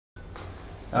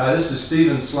This is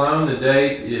Stephen Sloan. The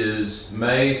date is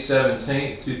May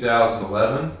 17th,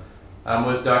 2011. I'm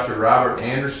with Dr. Robert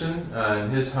Anderson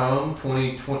in his home,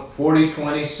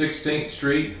 4020 16th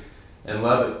Street in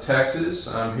Lubbock, Texas.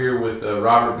 I'm here with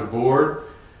Robert DeBoard.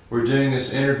 We're doing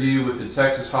this interview with the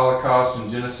Texas Holocaust and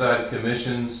Genocide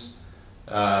Commission's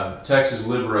Texas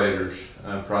Liberators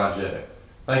project.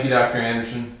 Thank you, Dr.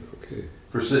 Anderson,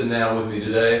 for sitting down with me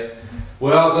today.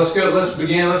 Well, let's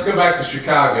begin. Let's go back to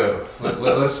Chicago.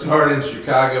 Let's start in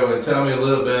Chicago and tell me a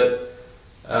little bit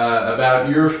about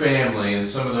your family and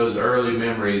some of those early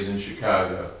memories in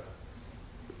Chicago.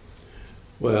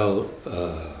 Well,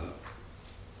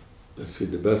 let's see,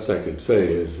 the best I can say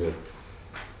is that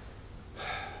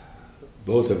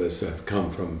both of us have come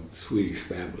from Swedish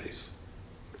families.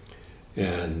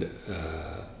 And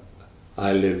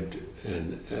I lived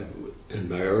in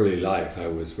my early life, I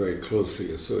was very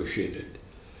closely associated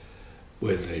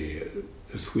with a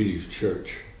Swedish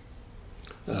church.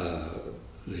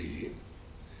 The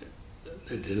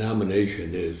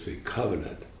denomination is the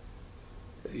Covenant,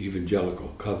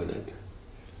 Evangelical Covenant,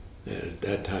 and at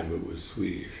that time it was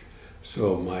Swedish.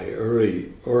 So my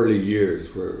early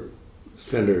years were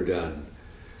centered on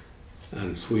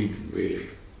Sweden, really.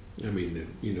 I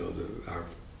mean, you know,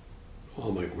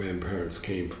 all my grandparents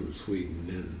came from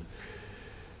Sweden,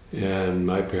 and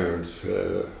my parents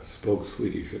spoke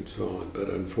Swedish and so on, but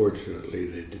unfortunately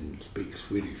they didn't speak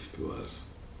Swedish to us.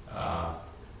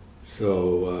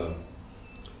 So,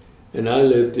 and I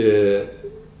lived in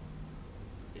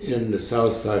the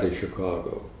south side of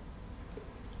Chicago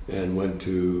and went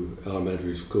to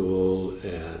elementary school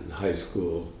and high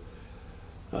school,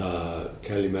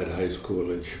 Calumet High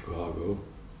School in Chicago.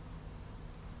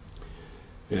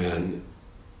 And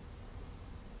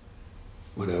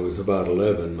when I was about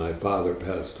 11, my father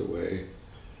passed away,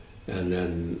 and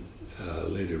then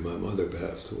later my mother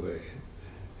passed away,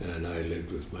 and I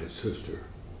lived with my sister.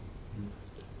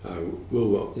 I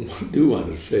do want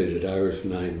to say that Iris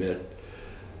and I met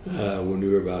when we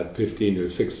were about 15 or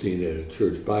 16 at a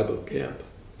church Bible camp,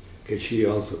 because she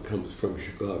also comes from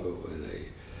Chicago in a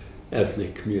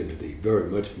ethnic community, very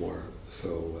much more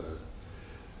so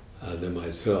than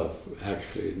myself,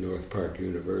 actually at North Park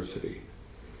University.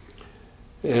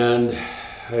 And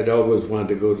I'd always wanted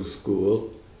to go to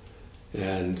school,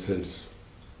 and since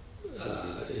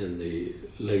in the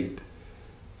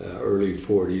early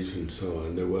 40s and so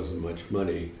on, there wasn't much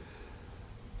money.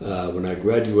 When I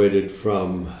graduated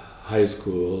from high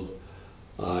school,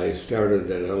 I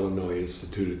started at Illinois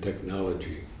Institute of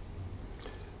Technology,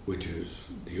 which is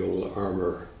the old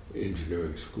Armor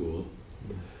Engineering School.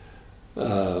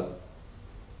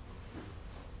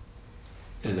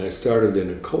 And I started in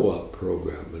a co-op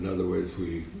program. In other words,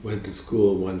 we went to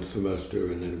school one semester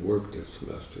and then worked a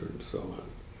semester and so on.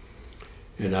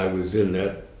 And I was in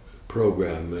that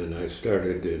program, and I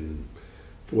started in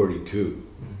 42.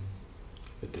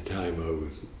 At the time I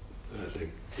was, I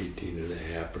think, 18 and a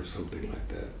half or something like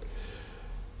that.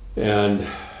 And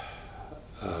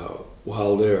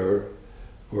while there,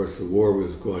 of course, the war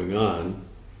was going on,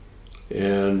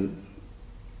 and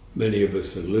many of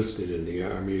us enlisted in the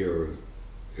Army or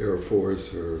Air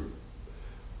Force or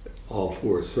all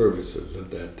four services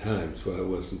at that time, so I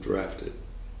wasn't drafted.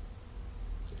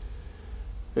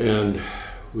 And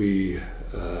we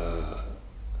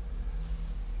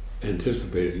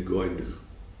anticipated going to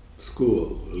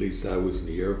school, at least I was in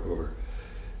the Air Corps,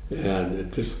 and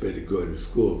anticipated going to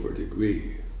school for a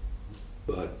degree.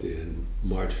 But in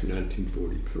March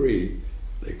 1943,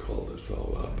 they called us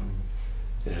all up.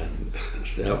 And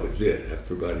that was it,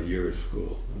 after about a year of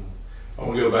school. I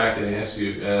want to go back and ask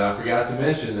you, I forgot to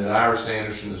mention that Iris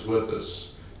Anderson is with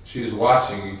us. She was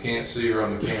watching. You can't see her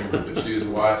on the camera, but she was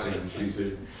watching.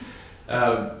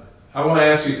 I want to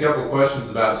ask you a couple of questions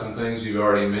about some things you've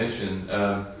already mentioned.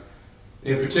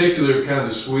 In particular, kind of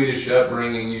the Swedish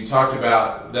upbringing. You talked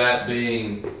about that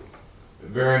being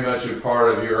very much a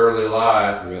part of your early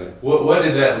life. Right. What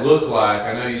did that look like?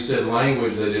 I know you said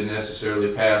language they didn't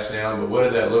necessarily pass down, but what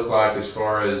did that look like as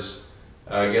far as,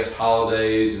 I guess,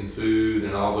 holidays and food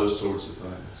and all those sorts of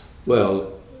things?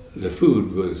 Well, the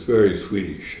food was very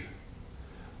Swedish,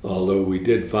 although we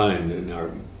did find in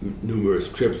our numerous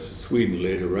trips to Sweden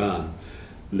later on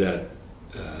that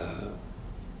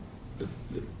the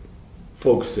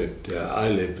folks that I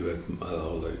lived with,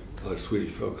 all the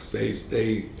Swedish folks,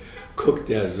 they cooked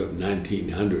as of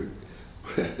 1900.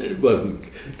 It wasn't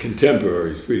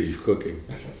contemporary Swedish cooking.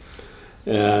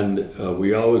 And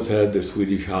we always had the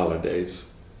Swedish holidays.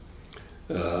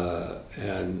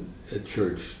 And at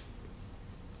church,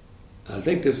 I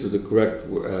think this is the correct,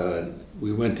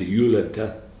 we went to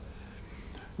Julete,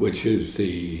 which is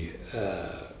the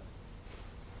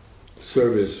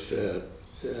service at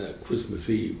Christmas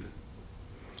Eve.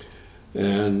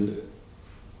 And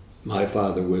my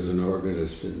father was an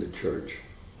organist in the church,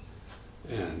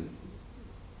 and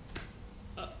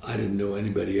I didn't know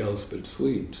anybody else but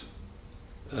Swedes.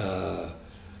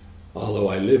 Although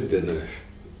I lived in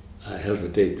I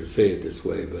hesitate to say it this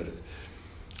way, but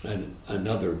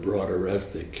another broader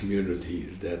ethnic community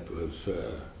that was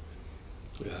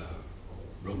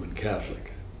Roman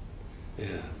Catholic.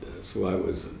 And so I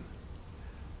was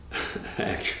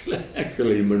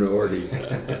actually a minority.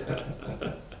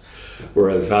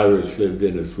 Whereas Irish lived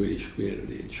in a Swedish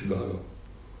community in Chicago.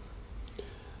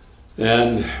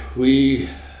 And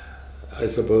I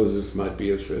suppose this might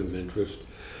be of some interest,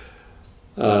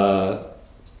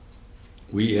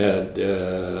 we had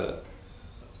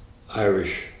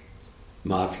Irish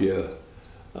mafia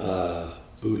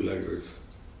bootleggers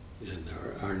in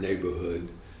our neighborhood,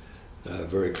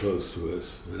 very close to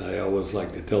us. And I always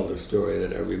like to tell the story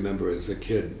that I remember as a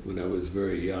kid when I was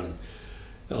very young,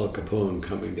 Al Capone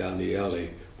coming down the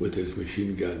alley with his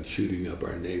machine gun shooting up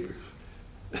our neighbors.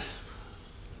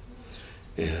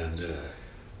 And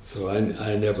so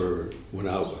I never went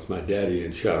out with my daddy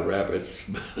and shot rabbits.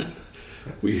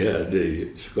 We had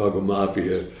the Chicago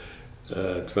Mafia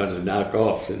trying to knock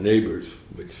off the neighbors,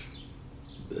 which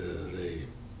they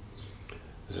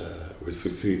were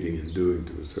succeeding in doing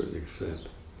to a certain extent.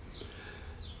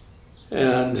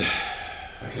 And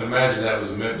I can imagine that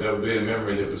would be a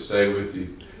memory that would stay with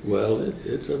you. Well,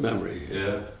 it's a memory.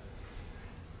 Yeah.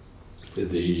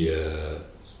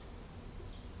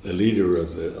 The leader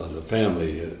of the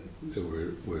family that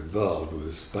were involved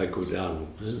was Spike O'Donnell,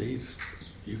 and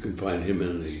you can find him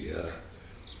on the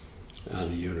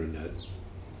internet,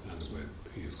 on the web.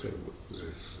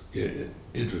 There's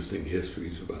interesting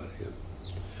histories about him.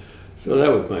 So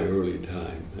that was my early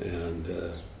time, and.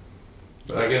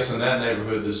 But I guess in that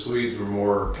neighborhood, the Swedes were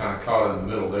more kind of caught in the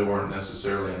middle. They weren't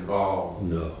necessarily involved.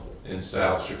 No. In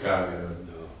South Chicago.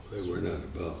 No, they were not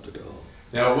involved at all.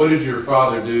 Now, what did your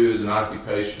father do as an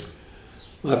occupation?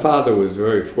 My father was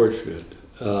very fortunate.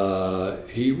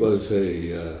 He was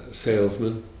a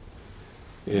salesman,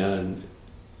 and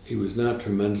he was not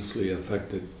tremendously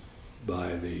affected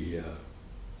by the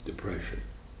Depression,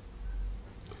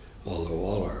 although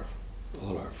all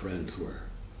our friends were.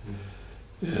 Mm-hmm.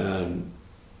 And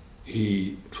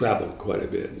he traveled quite a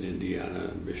bit in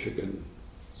Indiana and Michigan,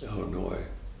 Illinois,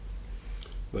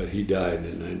 but he died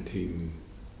in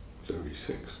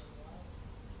 1936.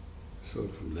 So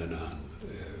from then on,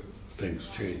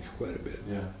 things changed quite a bit.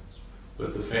 Yeah,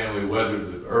 but the family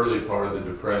weathered the early part of the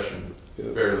Depression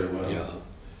fairly well. Yeah,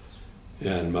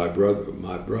 and my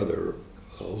brother,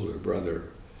 older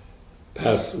brother,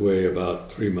 passed away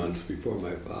about 3 months before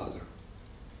my father.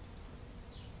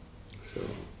 So.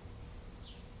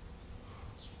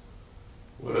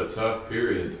 What a tough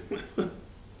period.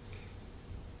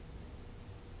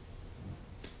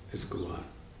 Let's go on.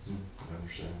 I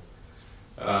understand.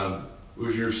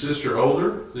 Was your sister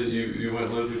older that you went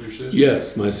and lived with your sister?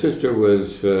 Yes, my sister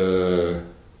was,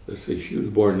 let's see, she was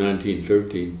born in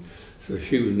 1913, so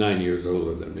she was 9 years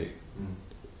older than me. Mm.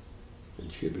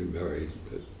 And she had been married,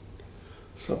 but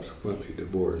subsequently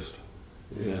divorced.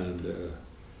 And,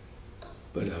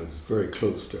 but I was very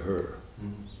close to her.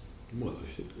 Mm. Well,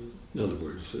 in other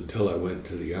words, until I went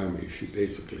to the Army, she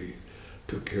basically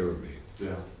took care of me.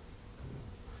 Yeah.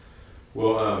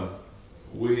 Well,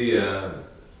 what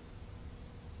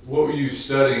were you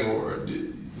studying, or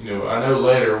I know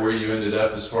later where you ended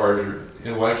up as far as your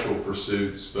intellectual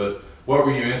pursuits, but what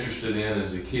were you interested in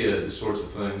as a kid, the sorts of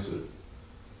things that...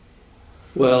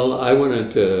 Well, I went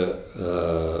into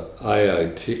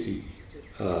IIT,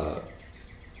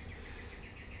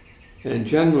 and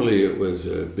generally it was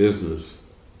a business.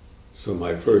 So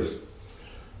my first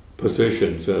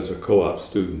positions as a co-op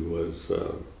student was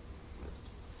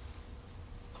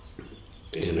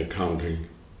in accounting,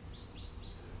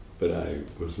 but I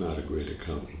was not a great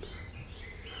accountant.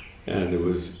 And it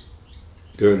was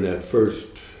during that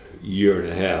first year and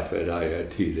a half at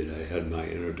IIT that I had my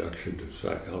introduction to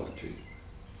psychology.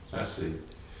 I see.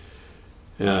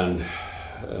 And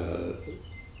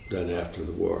then after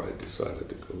the war, I decided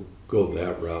to go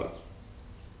that route.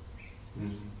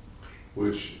 Mm-hmm.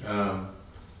 Which, what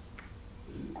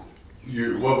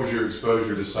was your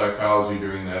exposure to psychology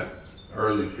during that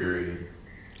early period?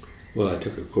 Well, I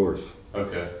took a course.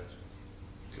 Okay.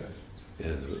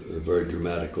 And a very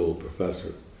dramatic old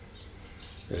professor,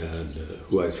 and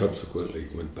who I subsequently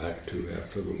went back to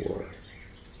after the war.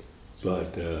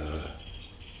 But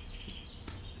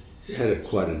it had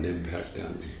quite an impact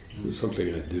on me. It was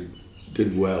something I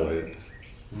did well in.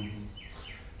 Do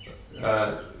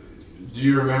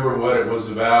you remember what it was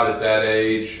about at that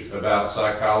age, about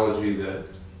psychology, that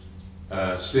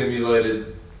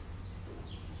stimulated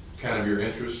kind of your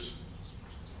interest?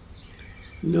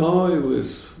 No, it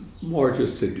was more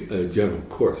just a general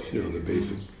course, you know, the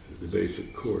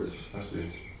basic course. I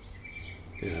see.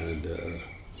 And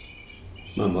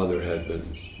my mother had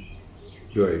been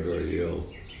very, very ill,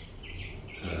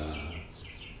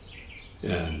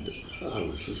 and I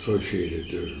was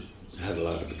associated or had a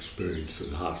lot of experience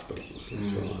in hospitals and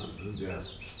so on. Yeah.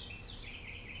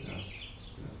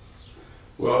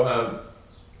 Well,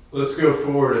 let's go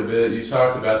forward a bit. You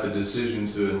talked about the decision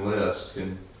to enlist.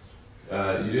 You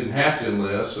didn't have to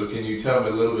enlist, so can you tell me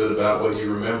a little bit about what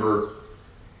you remember,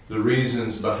 the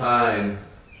reasons behind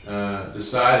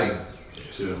deciding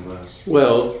to enlist?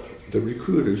 Well, the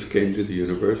recruiters came to the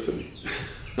university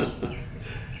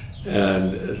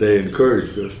and they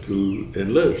encouraged us to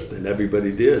enlist, and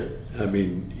everybody did. I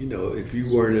mean, you know, if you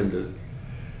weren't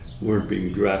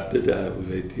being drafted, I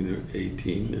was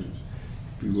 18, and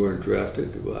if you weren't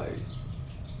drafted, why,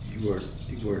 you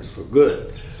weren't so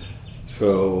good.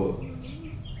 So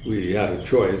we had a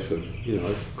choice of, you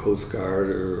know, Coast Guard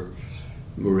or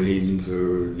Marines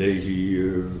or Navy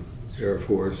or Air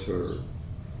Force or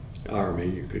Army.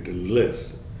 You could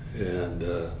enlist, and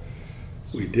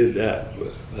we did that,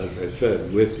 as I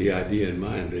said, with the idea in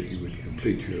mind that you would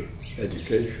complete your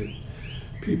education.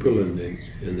 People in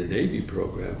the Navy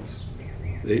programs,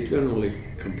 they generally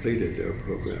completed their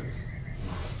programs,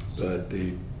 but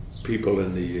the people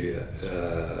in the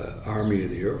Army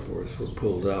and the Air Force were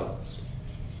pulled out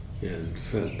and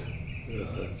sent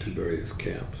to various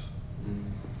camps.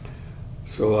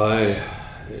 So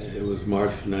it was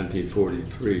March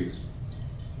 1943,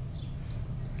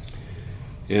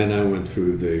 and I went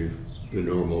through the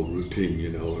normal routine, you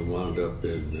know, and wound up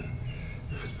in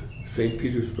St.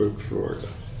 Petersburg, Florida,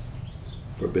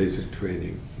 for basic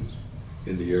training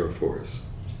in the Air Force.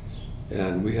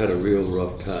 And we had a real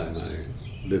rough time. I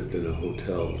lived in a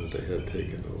hotel that they had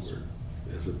taken over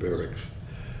as a barracks,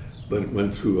 but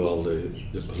went through all the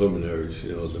preliminaries,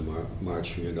 you know, the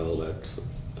marching and all that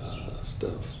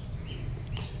stuff.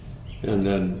 And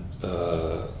then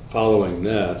following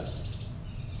that,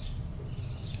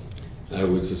 I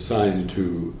was assigned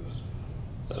to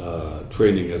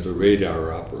training as a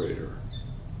radar operator.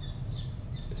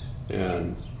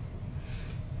 And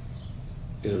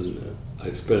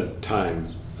I spent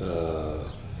time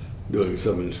doing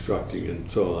some instructing and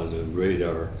so on in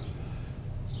radar,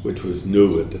 which was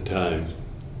new at the time,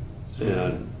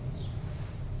 and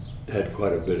had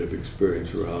quite a bit of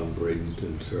experience around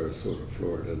Bradenton, Sarasota,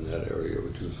 Florida, in that area,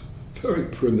 which was very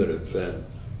primitive then.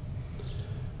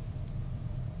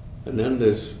 And then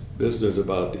this business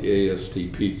about the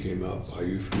ASTP came up. Are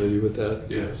you familiar with that?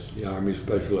 Yes. The Army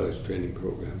Specialized Training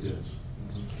Program. Yes.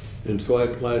 And so I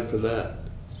applied for that,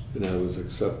 and I was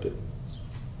accepted.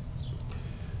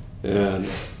 And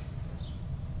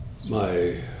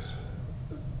my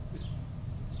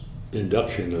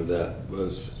induction of that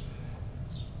was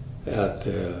at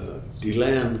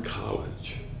DeLand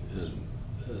College, and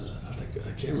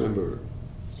I can't remember,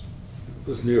 it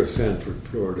was near Sanford,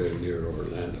 Florida, near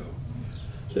Orlando,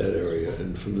 that area.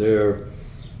 And from there,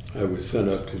 I was sent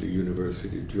up to the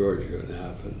University of Georgia in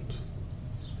Athens.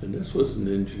 And this was in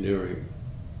engineering.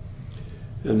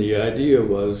 And the idea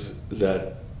was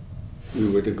that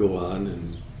we were to go on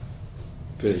and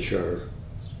finish our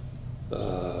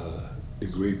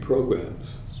degree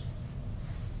programs.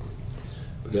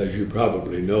 But as you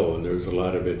probably know, and there's a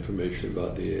lot of information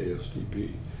about the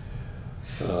ASTP,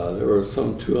 there were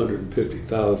some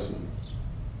 250,000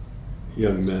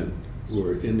 young men who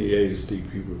were in the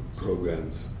ASTP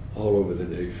programs all over the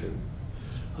nation.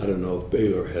 I don't know if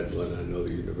Baylor had one. I know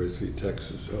the University of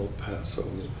Texas, El Paso,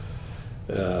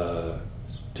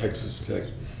 Texas Tech.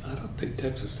 I don't think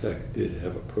Texas Tech did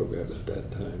have a program at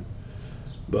that time,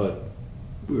 but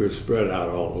we were spread out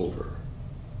all over.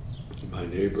 My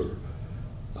neighbor,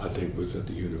 I think, was at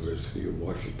the University of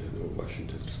Washington or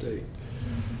Washington State.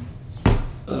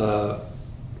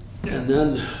 And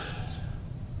then,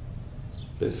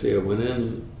 let's see, I went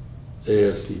in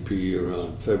ASTP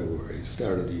around February,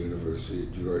 started the University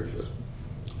of Georgia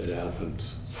at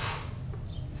Athens.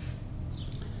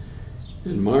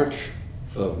 In March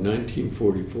of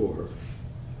 1944,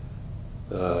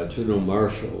 General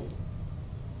Marshall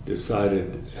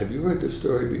decided, have you heard this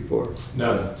story before?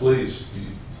 No, please.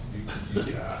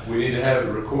 We need to have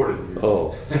it recorded here.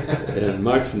 Oh, in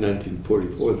March of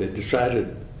 1944, they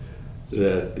decided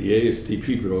that the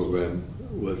ASTP program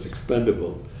was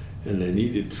expendable and they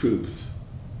needed troops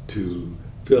to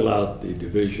fill out the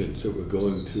divisions that were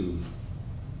going to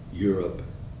Europe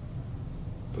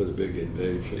for the big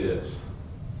invasion. Yes.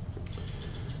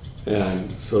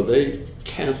 And so they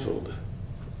canceled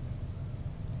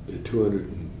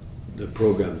the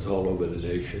programs all over the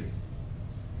nation.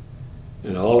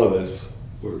 And all of us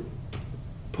were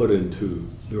put into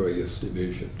various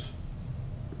divisions.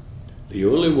 The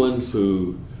only ones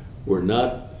who were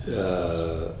not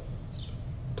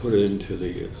put into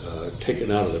the,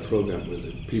 taken out of the program were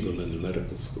the people in the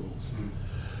medical schools. Mm-hmm.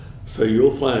 So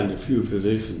you'll find a few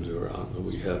physicians around, and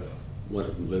we have one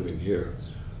of them living here,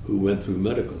 who went through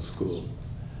medical school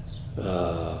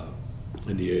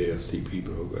in the ASDP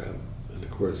program. And of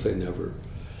course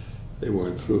they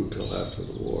weren't through till after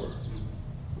the war.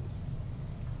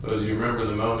 Well, do you remember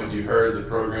the moment you heard the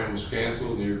program was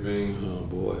canceled and you were being... Oh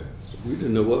boy, we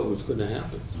didn't know what was going to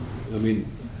happen. I mean,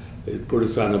 they put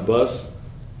us on a bus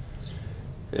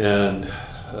and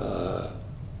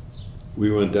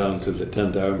we went down to the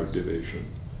 10th Armored Division.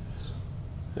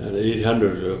 And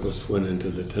 800 of us went into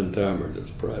the 10th Armored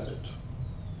as privates.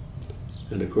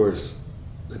 And of course,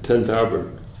 the 10th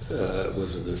Armored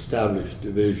was an established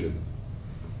division.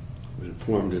 It was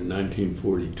formed in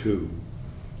 1942.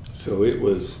 So it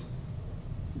was,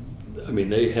 I mean,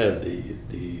 they had the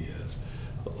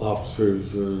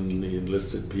officers and the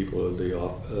enlisted people,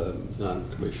 the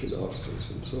non-commissioned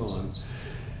officers and so on.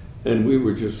 And we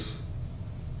just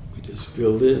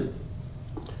filled in.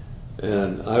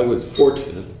 And I was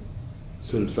fortunate,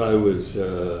 since I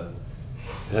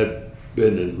had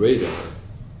been in radar,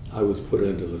 I was put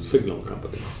into the signal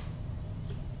company,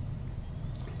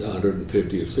 the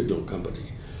 150th Signal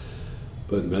Company.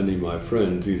 But many of my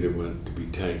friends either went to be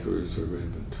tankers or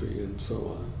infantry and so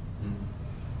on.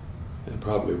 Mm-hmm. And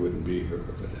probably wouldn't be here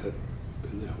if it had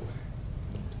been that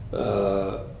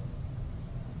way.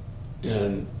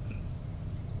 And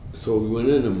so we went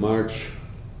in March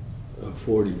of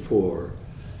 '44,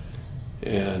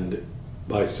 and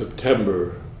by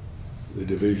September, the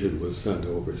division was sent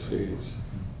overseas.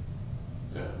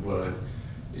 Yeah, well,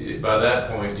 by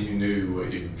that point, you knew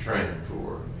what you were training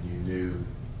for, and you knew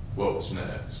what was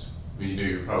next. I mean, you knew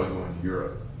you were probably going to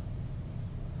Europe.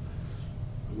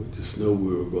 We just knew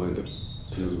we were going to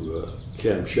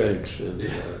Camp Shanks in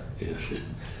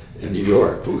New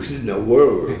York, but we didn't know where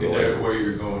we were going. Yeah, where you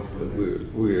were going from.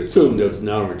 We assumed as an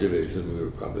armored division we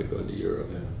were probably going to Europe.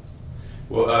 Yeah.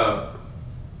 Well,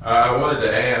 I wanted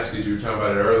to ask, as you were talking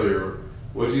about it earlier,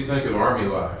 what did you think of Army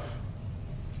life?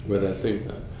 But I think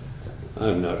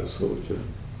I'm not a soldier.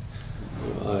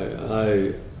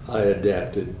 I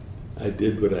adapted. I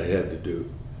did what I had to do,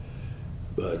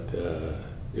 but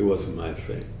it wasn't my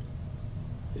thing.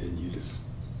 And you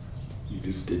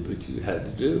just did what you had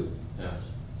to do. Yeah.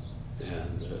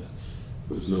 And there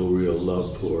was no real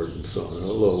love for it and so on,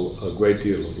 although a great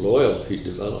deal of loyalty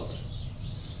developed.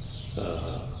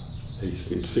 As you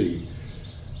can see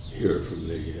here from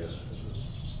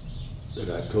that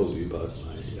I told you about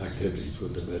my activities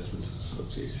with the Veterans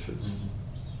Association. Mm-hmm.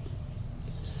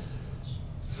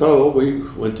 So we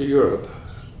went to Europe,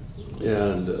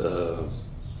 and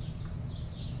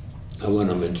I want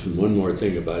to mention one more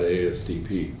thing about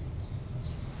ASDP.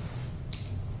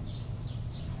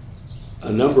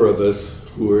 A number of us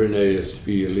who were in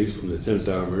ASDP, at least from the 10th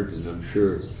Armored, and I'm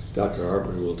sure Dr.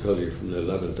 Hartman will tell you from the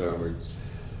 11th Armored,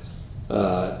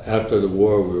 after the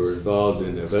war we were involved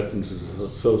in a Veterans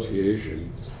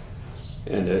Association,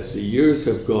 and as the years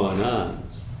have gone on,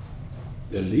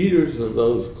 the leaders of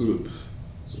those groups,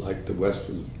 like the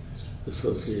Western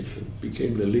Association,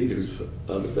 became the leaders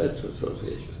of the Veterans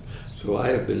Association. So I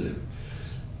have been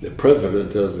the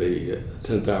president of the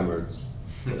 10th Armored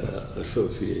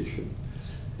Association.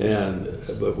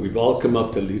 But we've all come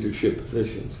up to leadership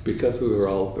positions because we were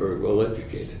all very well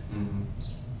educated. Mm-hmm.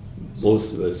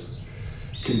 Most of us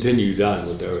continued on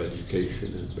with our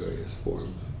education in various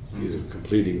forms, mm-hmm. either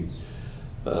completing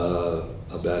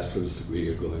a bachelor's degree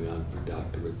or going on for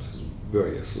doctorates and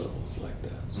various levels like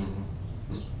that.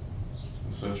 Mm-hmm.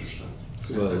 That's interesting.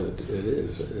 Well, it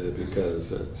is,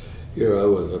 because here I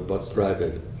was a buck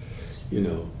private,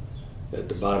 at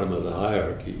the bottom of the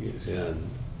hierarchy, and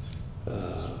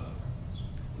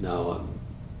now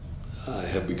I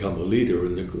have become a leader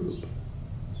in the group.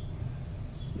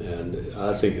 And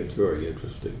I think it's very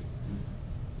interesting.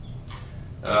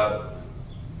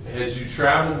 Had you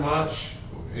traveled much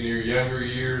in your younger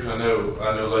years? I know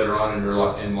later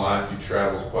on in life you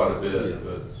traveled quite a bit, yeah.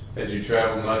 But had you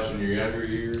traveled much in your younger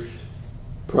years?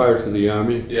 Prior to the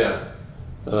Army? Yeah.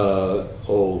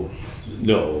 No,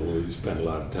 we spent a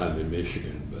lot of time in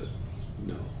Michigan, but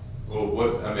no.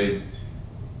 Well,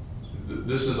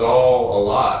 this is all a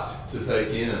lot to take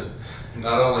in.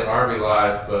 Not only Army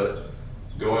life, but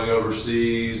going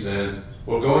overseas and,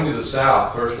 well, going to the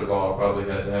South, first of all, I probably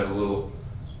had to have a little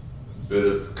bit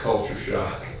of culture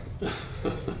shock.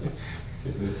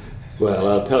 Well,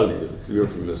 I'll tell you, if you're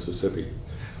from Mississippi,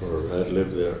 or had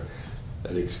lived there,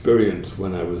 an experience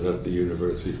when I was at the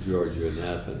University of Georgia in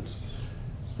Athens.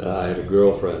 I had a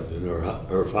girlfriend, and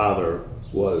her father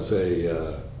was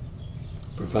a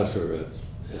professor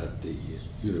at the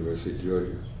University of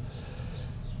Georgia.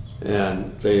 And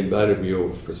they invited me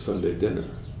over for Sunday dinner,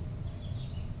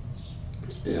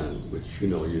 and which, you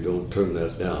know, you don't turn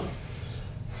that down.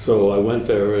 So I went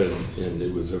there, and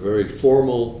it was a very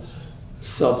formal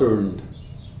Southern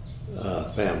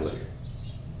family.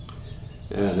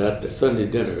 And at the Sunday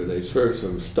dinner, they served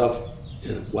some stuff,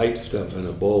 white stuff in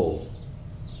a bowl.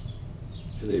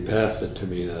 And they passed it to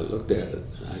me, and I looked at it,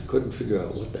 and I couldn't figure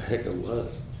out what the heck it was.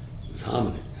 It was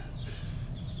hominy.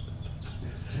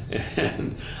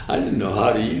 And I didn't know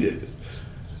how to eat it.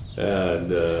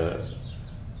 And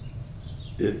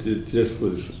it just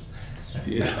was,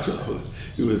 you know,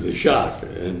 it was a shock.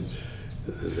 And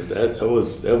that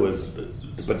was,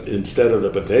 but instead of the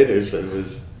potatoes, it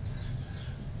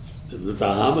was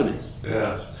a hominy.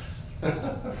 Yeah.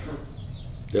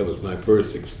 That was my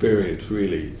first experience,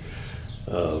 really,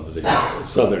 of the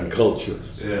Southern culture.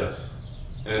 Yes.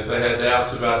 And if they had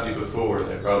doubts about you before,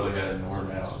 they probably had more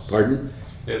doubts. Pardon?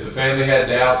 If the family had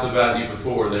doubts about you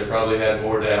before, they probably had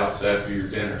more doubts after your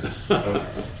dinner.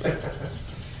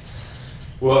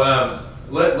 Well,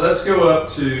 let's go up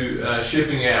to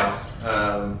shipping out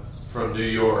from New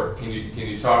York. Can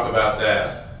you talk about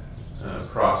that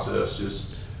process? Just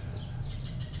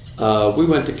we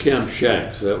went to Camp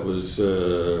Shanks. That was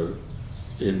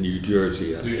in New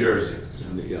Jersey. New Jersey.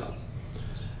 Yeah.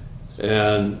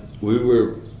 And we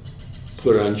were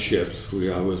put on ships.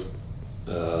 I was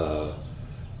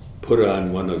put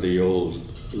on one of the old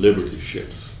Liberty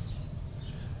ships.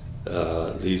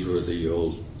 These were the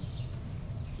old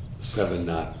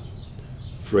 7-knot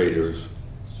freighters,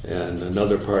 and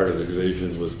another part of the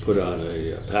division was put on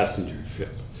a passenger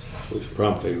ship, which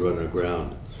promptly run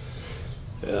aground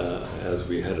as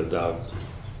we headed out.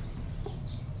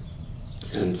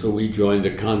 And so we joined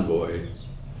a convoy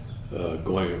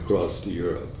going across to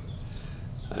Europe.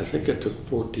 I think it took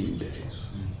 14 days.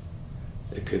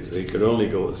 They could only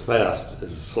go as fast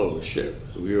as the slowest ship.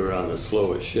 We were on the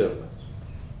slowest ship.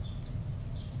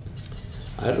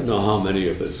 I don't know how many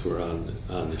of us were on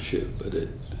the ship, but you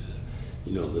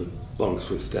know, the bunks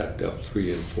were stacked up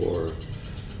 3 and 4,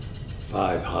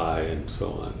 5 high, and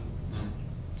so on.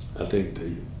 I think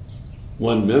the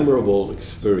one memorable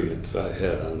experience I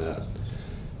had on that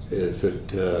is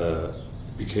that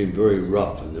it became very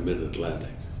rough in the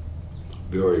mid-Atlantic,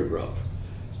 very rough.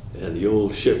 And the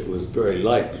old ship was very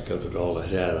light because all it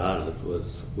had on it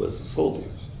was the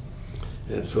soldiers.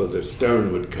 And so the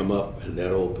stern would come up and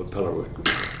that old propeller would,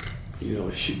 you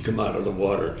know, she'd come out of the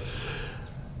water.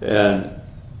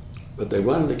 But they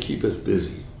wanted to keep us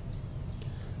busy.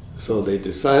 So they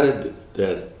decided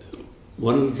that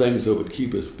one of the things that would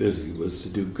keep us busy was to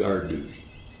do guard duty.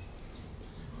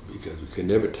 Because we could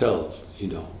never tell, you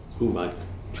know, who might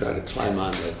try to climb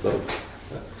on that boat.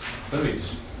 Let me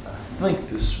just, I think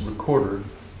this recorder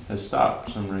has stopped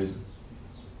for some reason.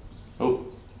 Oh,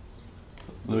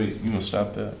 you gonna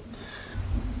stop that?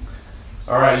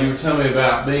 All right, you were telling me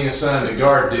about being assigned to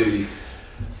guard duty.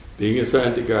 Being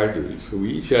assigned to guard duty. So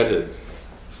we each had to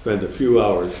spend a few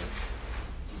hours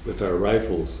with our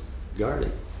rifles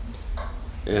guarding.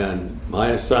 And my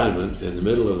assignment in the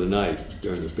middle of the night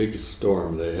during the biggest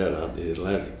storm they had out in the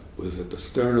Atlantic was at the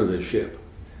stern of the ship.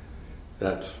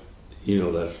 That's, you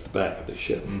know, that's the back of the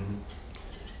ship.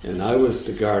 Mm-hmm. And I was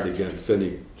to guard against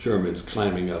any Germans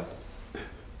climbing up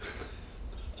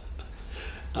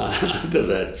onto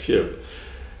that ship.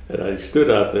 And I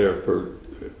stood out there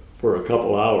for a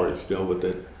couple hours, you know, with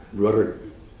the rudder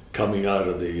coming out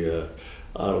of the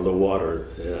water,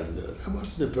 and that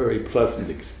wasn't a very pleasant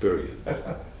experience.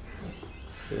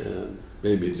 And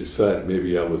made me decide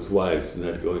maybe I was wise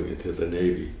not going into the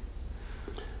Navy.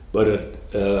 But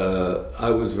I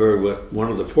was one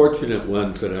of the fortunate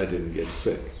ones that I didn't get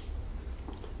sick.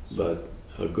 But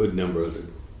a good number of the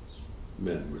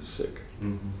men were sick.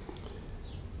 Mm-hmm.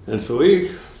 And so we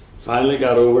finally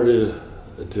got over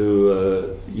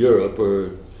to Europe,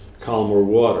 or calmer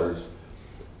waters.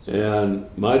 And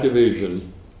my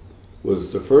division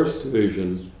was the first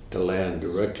division to land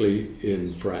directly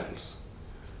in France.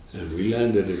 And we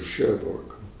landed at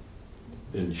Cherbourg.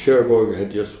 And Cherbourg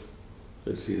had just,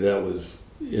 let's see, that was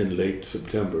in late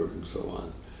September and so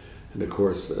on. And of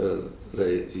course, the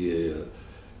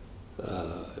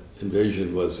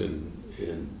invasion was in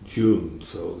June,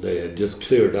 so they had just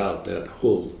cleared out that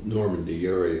whole Normandy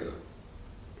area.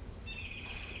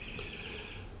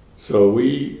 So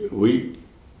we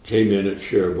came in at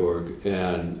Cherbourg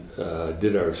and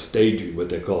did our staging, what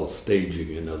they call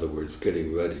staging, in other words,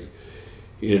 getting ready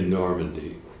in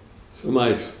Normandy. So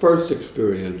my first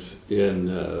experience in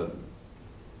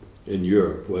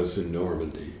Europe was in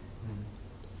Normandy,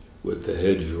 with the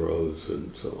hedgerows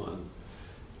and so on,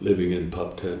 living in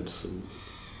pup tents and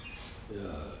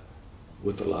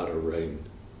with a lot of rain.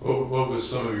 What was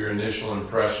some of your initial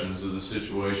impressions of the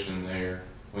situation there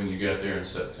when you got there in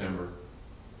September?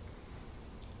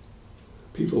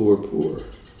 People were poor.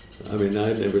 I mean, I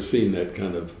had never seen that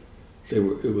kind of,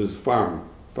 it was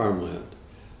farmland.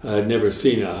 I had never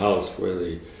seen a house where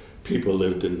the people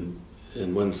lived in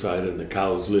one side and the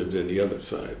cows lived in the other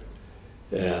side.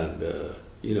 And,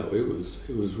 you know, it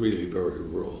was really very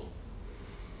rural.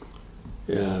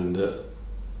 And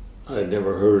I had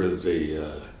never heard of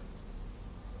the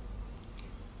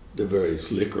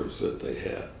various liquors that they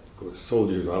had. Of course,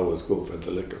 soldiers always go for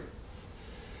the liquor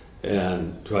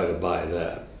and try to buy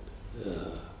that.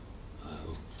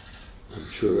 I'm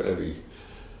sure every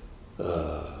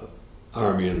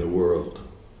army in the world,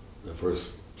 the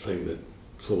first thing that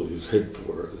soldiers hid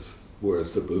for is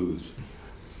where's the booze.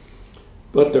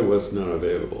 But there was none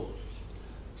available.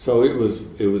 So it was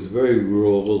very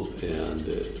rural, and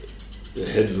the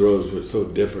hedgerows were so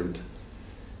different,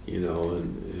 you know,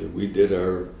 and we did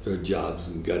our jobs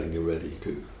in getting ready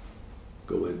to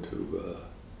go into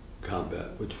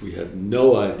combat, which we had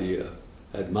no idea,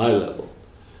 at my level,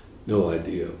 no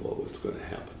idea of what was going to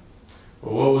happen.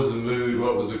 Well, what was the mood,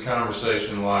 what was the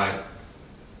conversation like,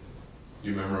 do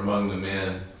you remember, among the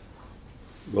men?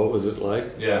 What was it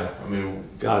like? Yeah, I mean...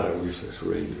 God, I wish this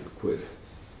rain would quit.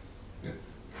 Yeah.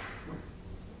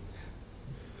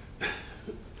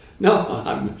 No,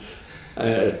 I'm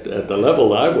at the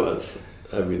level I was.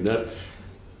 I mean, that's,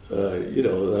 you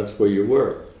know, that's where you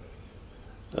were.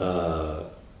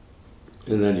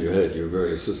 And then you had your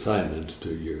various assignments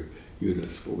to your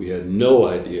units, but we had no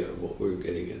idea what we were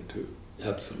getting into.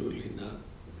 Absolutely none.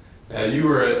 Now you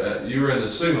were in the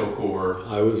Signal Corps.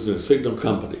 I was in a signal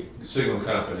company. Signal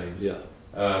company. Yeah.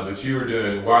 But you were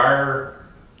doing wire.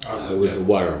 I was a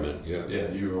wireman. Yeah.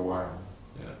 Yeah, you were a wireman.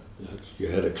 Yeah. You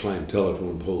had to climb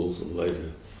telephone poles and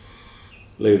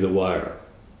lay the wire.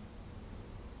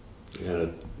 And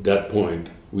at that point,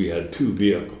 we had 2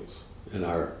 vehicles in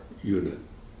our unit.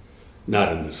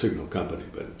 Not in the signal company,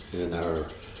 but in our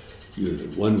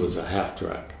unit. One was a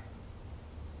half-track,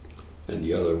 and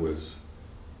the other was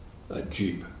a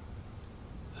Jeep.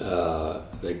 In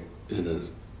an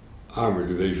armored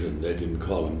division, they didn't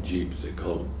call them Jeeps, they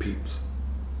called them Peeps.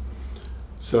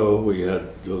 So we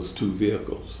had those 2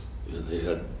 vehicles, and they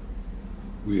had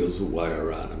wheels of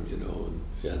wire on them, you know, and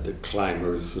you had the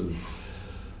climbers and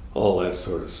all that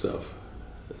sort of stuff,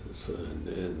 so,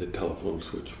 and the telephone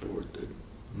switchboard.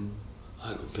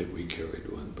 I don't think we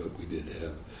carried one, but we did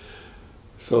have.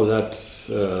 So that's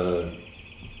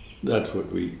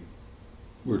what we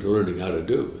were learning how to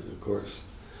do. And of course,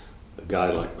 a guy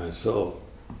like myself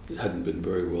hadn't been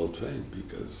very well trained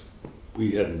because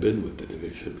we hadn't been with the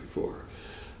division before.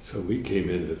 So we came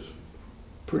in as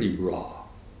pretty raw,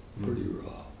 pretty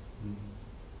raw.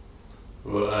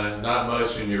 Well, not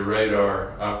much in your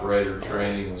radar operator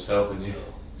training was helping you.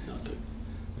 No, nothing.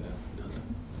 Yeah.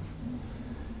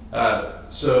 Nothing.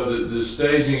 So the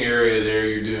staging area there,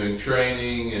 you're doing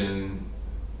training and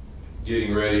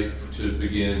getting ready to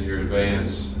begin your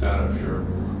advance out of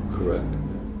Cherbourg. Correct.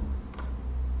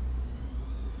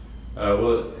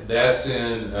 Well, that's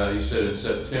in, you said in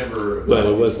September.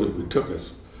 Well, it wasn't, it took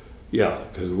us, yeah,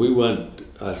 because we went,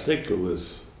 I think it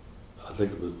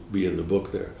would be in the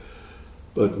book there,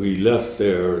 but we left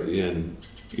there in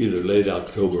either late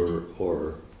October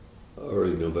or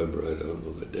early November, I don't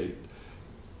know the date,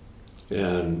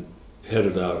 and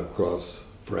headed out across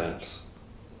France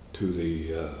to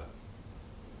the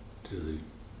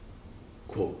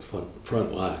quote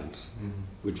front lines,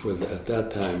 which were at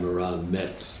that time around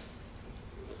Metz,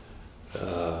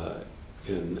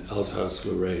 in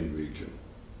Alsace-Lorraine region.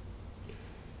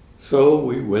 So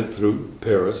we went through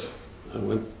Paris.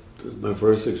 My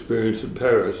first experience in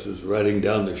Paris is riding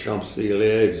down the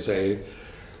Champs-Élysées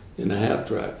in a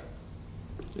half-track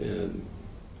and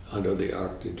under the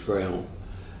Arc de Triomphe,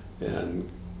 and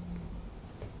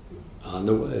on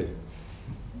the way.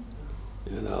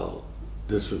 You know,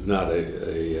 this is not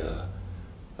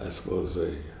I suppose,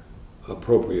 a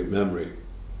appropriate memory,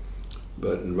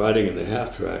 but in riding in the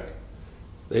half-track,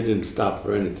 they didn't stop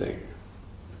for anything.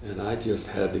 And I just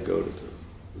had to go to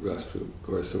restroom. Of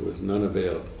course, there was none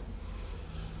available.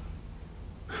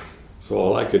 So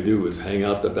all I could do was hang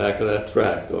out the back of that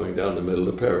track going down the middle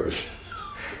of Paris.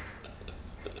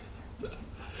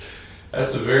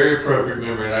 That's a very appropriate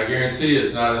memory, and I guarantee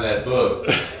it's not in that book.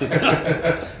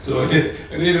 So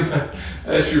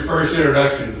that's your first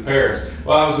introduction to Paris.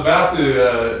 Well, I was about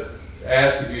to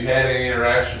ask if you had any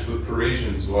interactions with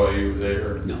Parisians while you were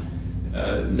there.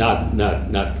 No,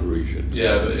 not Parisians.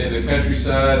 Yeah, but in the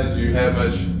countryside, did you have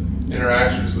much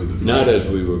interactions with the Parisians? Not as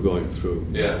we were going through.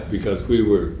 Yeah, because we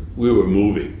were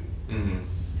moving, mm-hmm.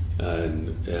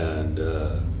 and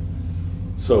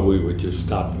so we would just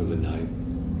stop for the night.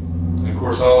 And of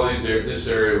course, all these this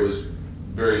area was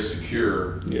very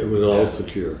secure. Yeah, it was all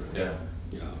secure. Yeah,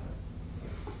 yeah.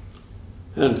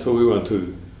 And so we went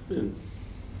to in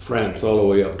France all the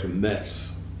way up to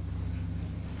Metz,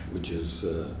 which is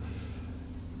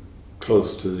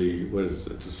close to the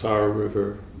the Sarre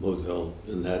River, Moselle,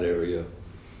 in that area,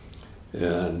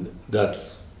 and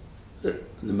that's the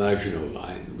Maginot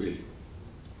Line, really.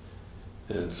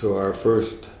 And so our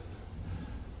first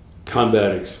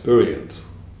combat experience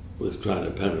was trying to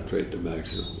penetrate the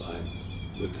Maginot Line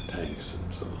with the tanks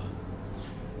and so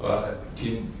on.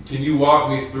 Can you walk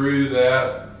me through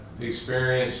that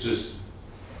experience? Just,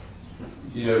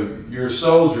 you know, you're a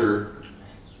soldier,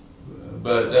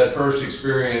 but that first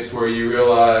experience where you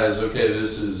realize, okay,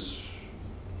 this is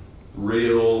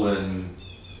real and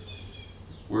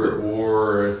we're at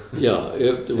war. Yeah,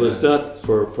 it was not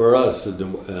for us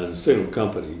and Signal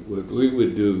Company. What we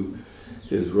would do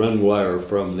is run wire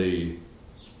from the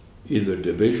either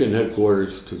division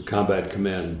headquarters to Combat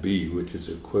Command B, which is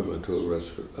equivalent to a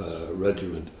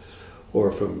regiment,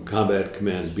 or from Combat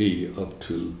Command B up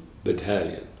to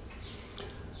battalion.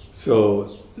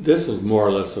 So this was more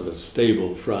or less of a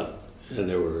stable front, and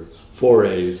there were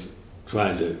forays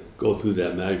trying to go through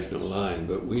that Maginot Line,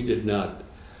 but we did not,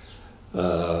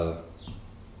 I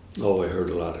heard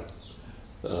a lot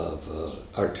of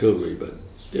artillery, but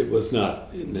it was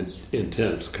not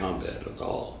intense combat at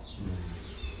all.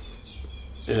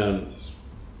 And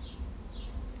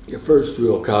the first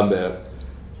real combat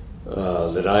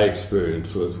that I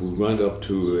experienced was we went up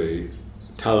to a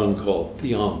town called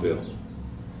Thionville,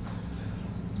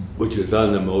 which is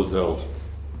on the Moselle,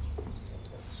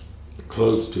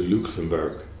 close to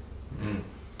Luxembourg. Mm.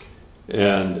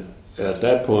 And at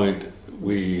that point,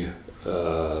 we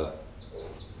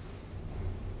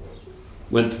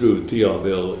went through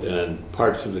Thionville, and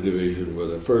parts of the division were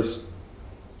the 1st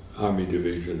Army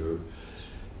Division or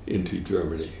into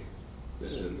Germany,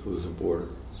 and it was a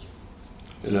border.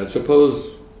 And I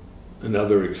suppose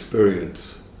another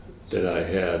experience that I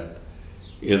had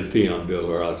in Thionville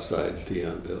or outside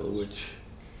Thionville, which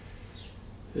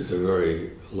is a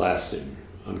very lasting,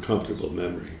 uncomfortable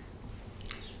memory,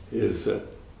 is that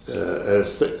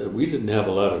we didn't have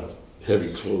a lot of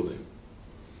heavy clothing.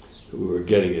 We were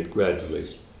getting it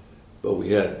gradually, but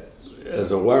we had,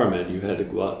 as a wireman, you had to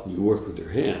go out and you work with your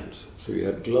hands, so you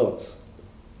had gloves.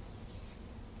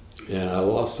 And I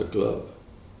lost a glove,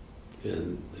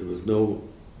 and there was no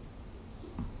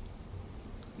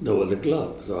other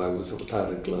glove, so I was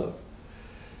without a glove.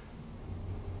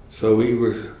 So we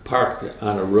were parked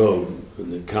on a road in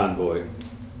the convoy,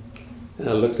 and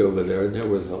I looked over there, and there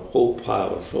was a whole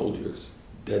pile of soldiers,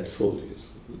 dead soldiers.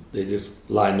 They just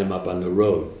lined them up on the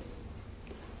road,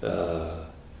 and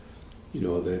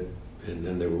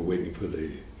then they were waiting for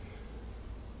the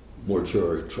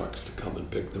mortuary trucks to come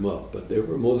and pick them up. But they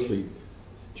were mostly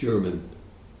German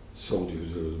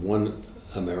soldiers. There was one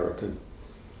American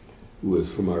who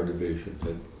was from our division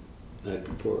the night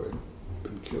before had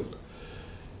been killed.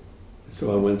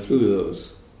 So I went through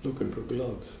those looking for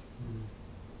gloves.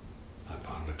 Mm-hmm. I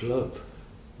found a glove.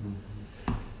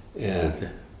 Mm-hmm. And,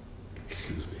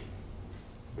 excuse me,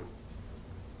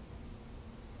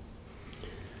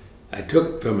 I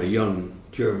took it from a young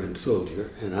German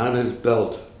soldier, and on his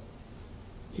belt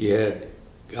he had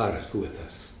 "God is with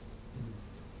us."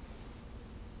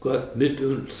 Gott mit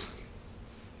uns.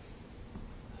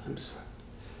 I'm sorry.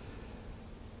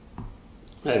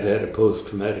 I've had a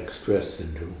post-traumatic stress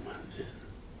syndrome.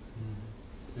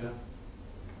 Yeah.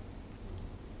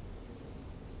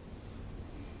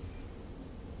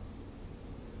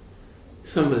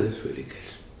 Some of this really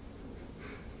gets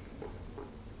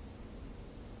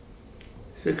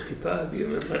 65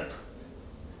 years left.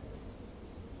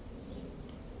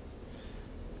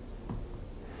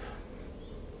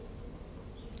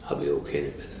 I'll be okay in a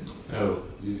minute. No,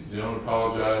 you don't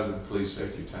apologize, and please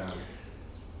take your time.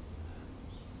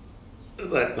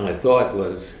 But my thought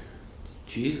was,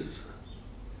 Jesus,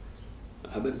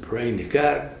 I've been praying to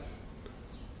God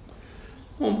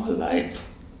all my life.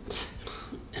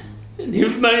 and he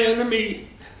was my enemy.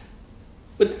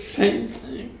 But the same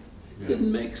thing. It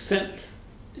didn't make sense.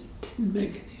 It didn't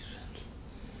make any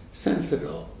sense at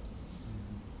all.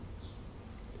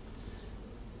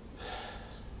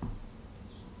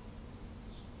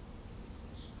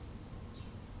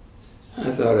 I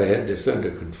thought I had this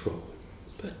under control,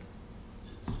 but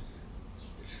it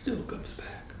still comes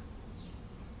back.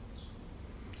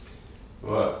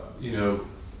 Well, you know,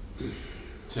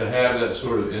 to have that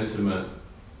sort of intimate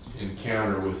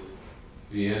encounter with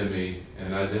the enemy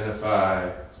and identify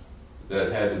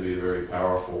that had to be a very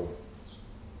powerful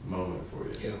moment for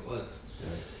you. Yeah, it was.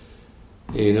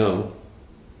 Yeah. You know,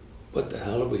 what the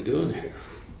hell are we doing here?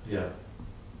 Yeah.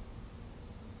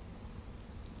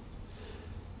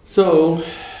 So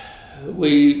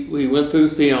we went through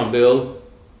Thionville,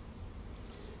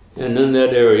 and in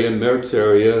that area, Mertz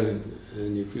area,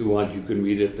 and if you want, you can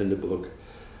read it in the book.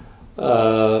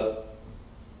 And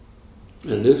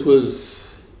this was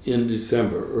in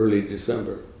December, early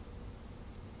December,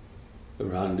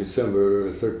 around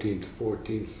December 13th,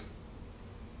 14th.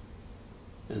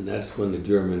 And that's when the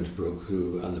Germans broke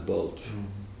through on the Bulge. Mm-hmm.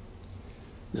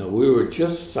 Now, we were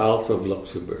just south of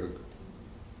Luxembourg.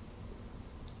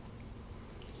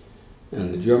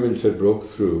 And the Germans had broke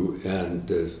through, and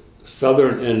the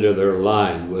southern end of their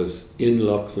line was in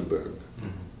Luxembourg. Mm-hmm.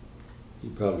 You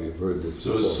probably have heard this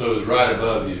before. So it was right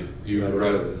above you. You right were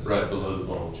right below the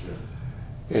Bulge.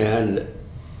 Yeah. And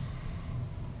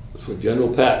so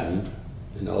General Patton,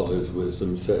 in all his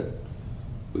wisdom, said,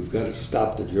 we've got to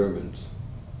stop the Germans.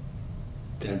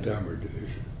 10th Armored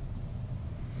Division.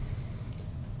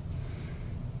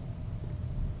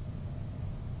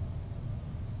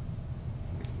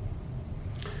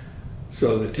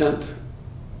 So the 10th,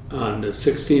 on the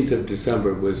 16th of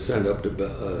December, was sent up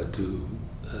to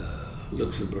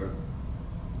Luxembourg.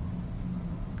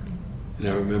 And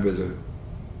I remember the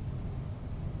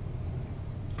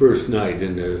first night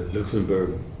in the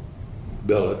Luxembourg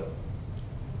billet,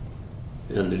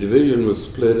 and the division was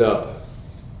split up.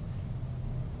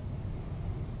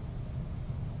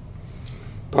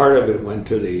 Part of it went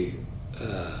to the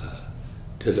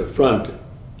front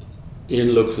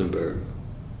in Luxembourg,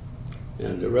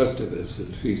 and the rest of us in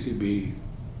CCB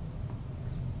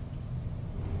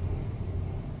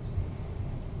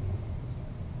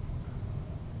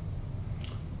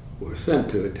were sent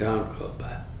to a town called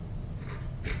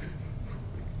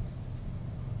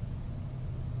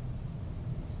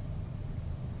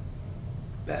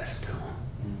Bastogne.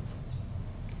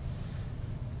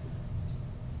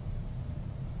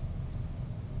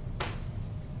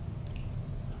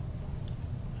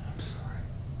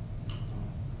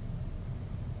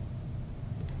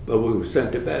 But we were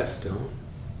sent to Bastogne.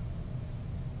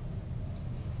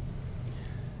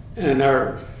 And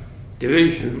our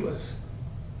division was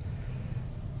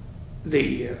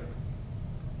the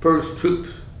first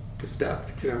troops to stop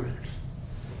the Germans.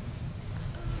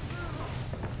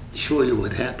 Show you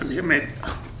what happened here. Maybe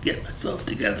I'll get myself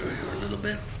together here a little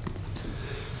bit.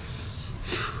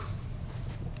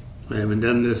 I haven't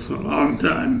done this in a long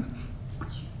time.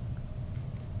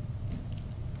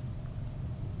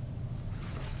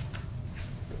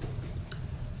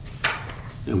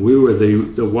 And we were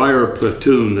the wire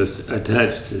platoon that's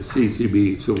attached to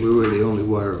CCB, so we were the only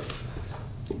wire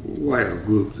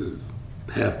group, that's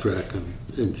half-track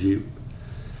and Jeep.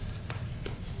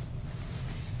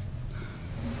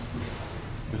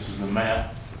 This is the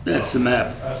map. That's the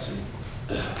map. I see.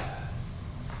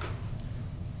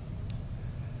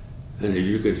 And as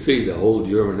you can see, the whole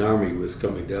German army was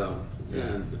coming down.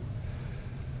 And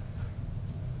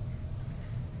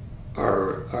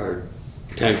our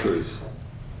tankers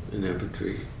and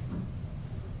infantry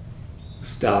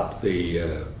stopped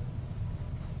the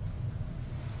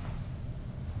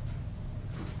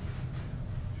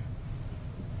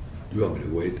you want me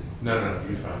to wait? No,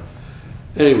 you're fine.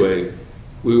 Anyway,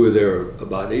 we were there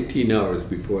about 18 hours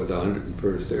before the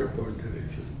 101st Airborne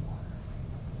Division.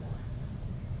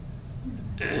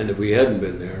 And if we hadn't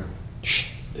been there,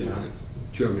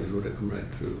 Germans would have come right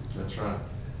through. That's right.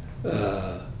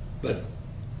 But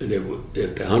they would,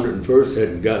 if the 101st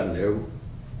hadn't gotten there,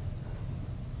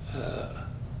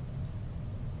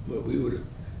 well, we would have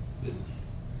been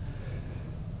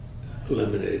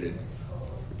eliminated.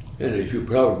 And as you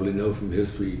probably know from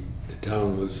history, the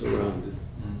town was surrounded.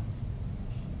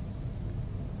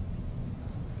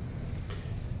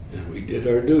 And we did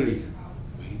our duty.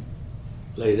 We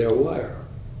laid our wire.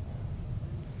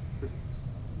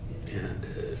 And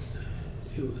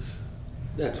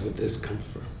that's what this comes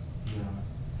from. Yeah.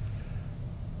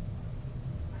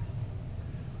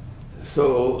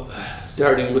 So,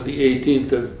 starting with the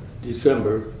 18th of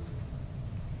December,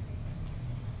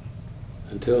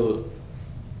 until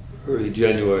early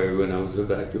January when I was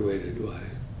evacuated. Why?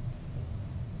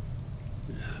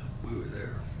 Yeah, we were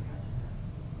there.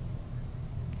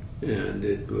 And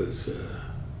it was,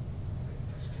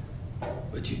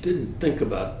 but you didn't think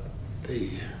about I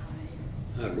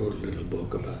wrote a little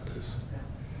book about this.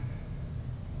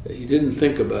 You didn't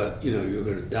think about, you were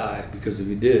going to die, because if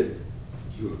you did,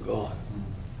 you were gone.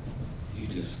 You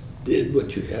just did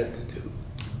what you had to do.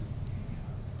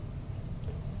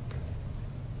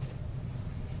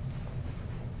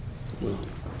 Well,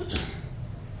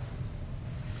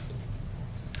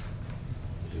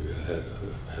 maybe I have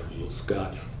a little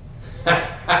scotch.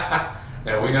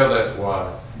 Yeah, we know that's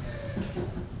why.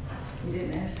 You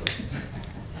didn't ask for it.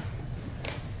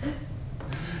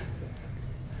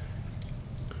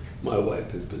 My wife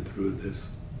has been through this.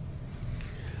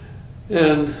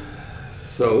 And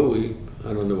so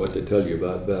I don't know what to tell you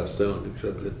about Bastogne,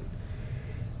 except that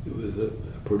it was a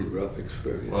pretty rough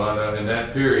experience. Well, I know in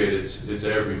that period, it's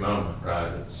every moment,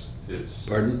 right? It's.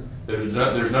 Pardon?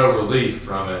 There's no relief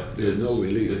from it. There's no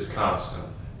relief. It's constant.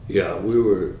 Yeah, we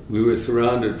were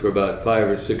surrounded for about 5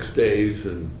 or 6 days,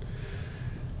 and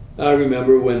I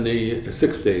remember when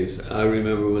 6 days. I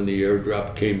remember when the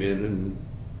airdrop came in and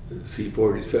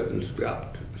C-47s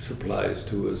dropped supplies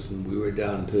to us, and we were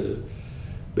down to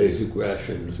basic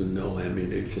rations and no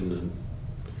ammunition, and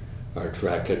our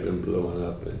track had been blown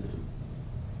up, and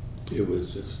it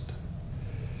was just.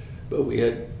 But we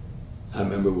had. I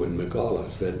remember when McAuliffe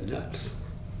said nuts.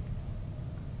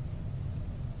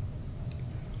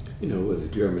 With the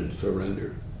German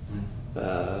surrender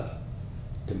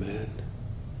demand.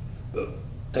 But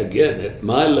again, at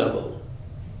my level,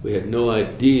 we had no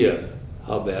idea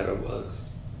how bad it was.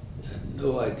 We had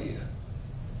no idea.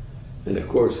 And of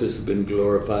course, this has been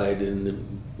glorified in the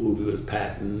movie with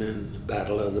Patton and the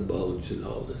Battle of the Bulge and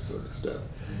all this sort of stuff.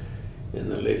 And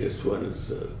the latest one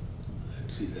is,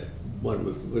 let's see, that one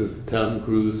with, what is it, Tom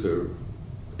Cruise or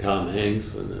Tom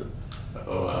Hanks and the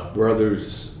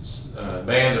brothers.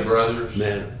 Band of Brothers.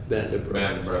 Band of Brothers.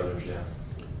 Band of Brothers, yeah.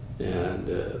 And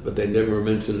but they never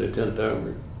mentioned the 10th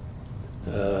Armored,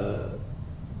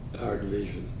 our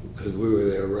division, because we were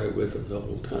there right with them the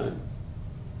whole time.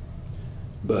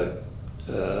 But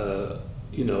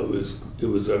it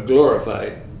was a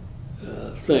glorified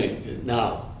thing.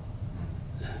 Now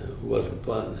it wasn't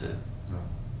fun then. No.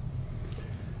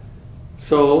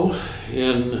 So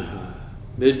in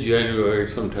mid-January,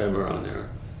 sometime around there,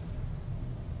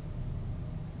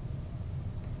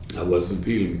 I wasn't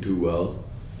feeling too well.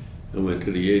 I went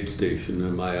to the aid station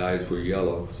and my eyes were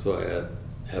yellow, so I had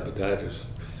hepatitis,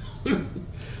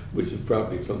 which is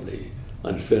probably from the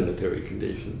unsanitary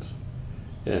conditions.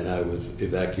 And I was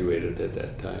evacuated at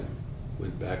that time.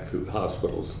 Went back through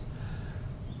hospitals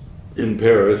in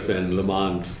Paris and Le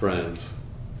Mans, France.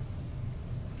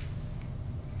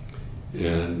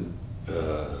 And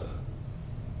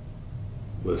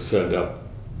was sent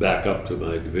back up to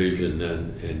my division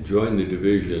and joined the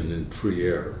division in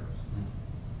Trier.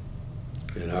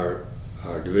 And our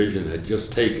division had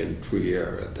just taken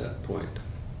Trier at that point.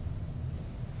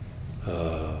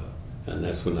 And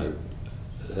that's when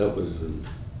that was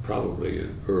probably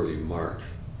in early March.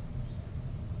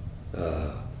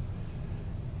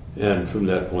 And from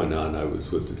that point on, I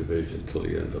was with the division till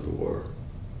the end of the war.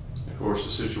 Of course,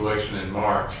 the situation in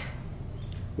March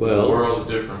was Well, a world of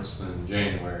difference than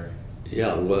January.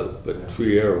 yeah, it was, but Yeah.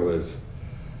 Trier was,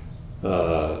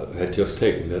 had just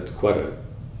taken, that's quite a,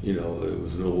 it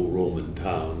was an old Roman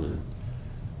town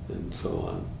and so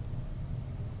on.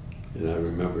 And I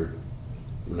remembered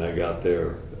when I got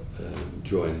there and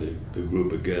joined the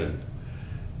group again,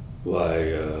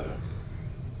 why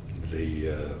they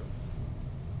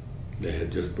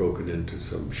had just broken into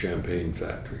some champagne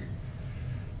factory.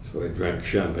 So I drank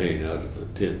champagne out of a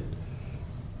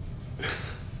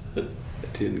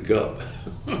tin cup.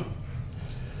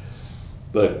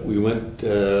 But we went,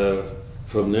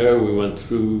 from there we went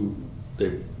through,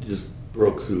 they just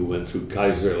broke through, went through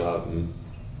Kaiserlautern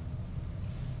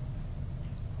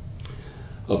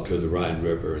up to the Rhine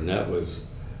River, and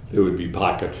there would be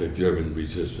pockets of German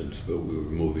resistance, but we were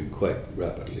moving quite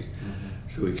rapidly. Mm-hmm.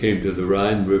 So we came to the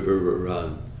Rhine River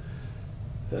around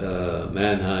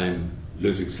Mannheim,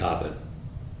 Ludwigshafen.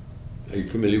 Are you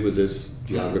familiar with this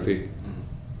geography? Mm-hmm.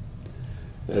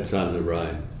 That's on the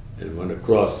Rhine, and went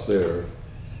across there,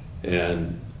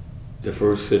 and the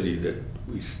first city that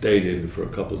we stayed in for a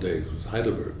couple of days was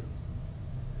Heidelberg.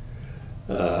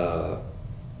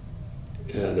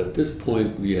 And at this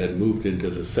point we had moved into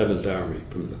the 7th Army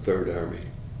from the 3rd Army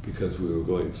because we were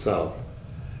going south.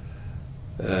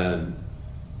 And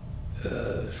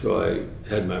so I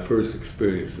had my first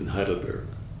experience in Heidelberg.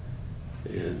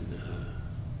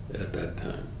 at that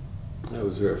time. I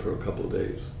was there for a couple of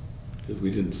days because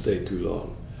we didn't stay too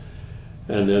long.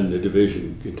 And then the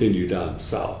division continued down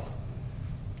south.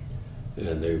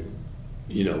 And they,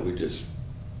 we just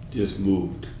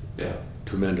moved. Yeah.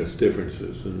 Tremendous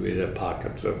differences, and we had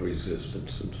pockets of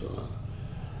resistance and so on.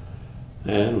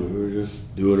 And we were just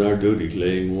doing our duty,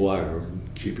 laying wire and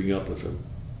keeping up with them.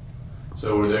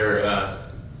 So were there,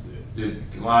 did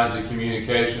lines of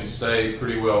communication stay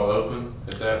pretty well open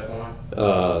at that point?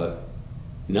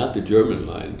 Not the German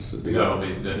lines. No, I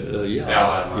mean the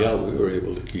Allied lines. Yeah, we were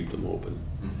able to keep them open.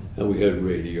 Mm-hmm. And we had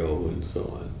radio and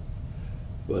so on.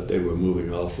 But they were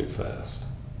moving awfully fast.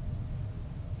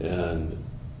 And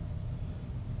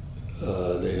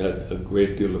they had a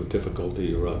great deal of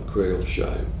difficulty around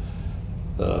Kreilsheim,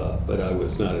 but I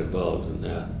was not involved in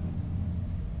that.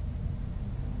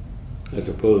 I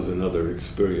suppose another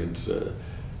experience.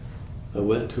 We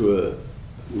went to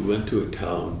a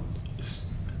town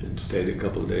and stayed a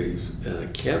couple of days, and I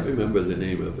can't remember the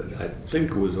name of it. I think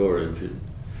it was Origin,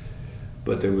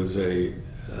 but there was a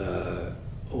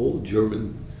old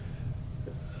German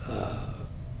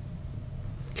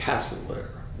castle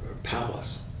there, or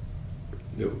palace,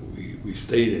 that we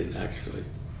stayed in, actually.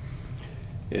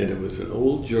 And it was an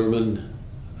old German,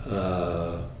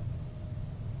 I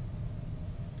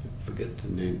forget the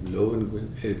name,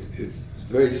 Lohen. It's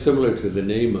very similar to the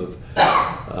name of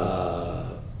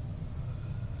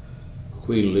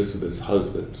Queen Elizabeth's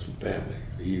husband's family.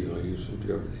 He was from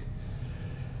Germany.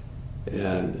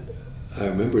 And I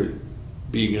remember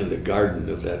being in the garden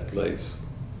of that place,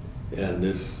 and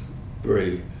this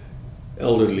very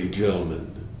elderly gentleman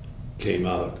came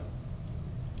out,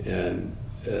 and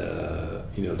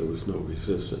there was no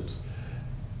resistance.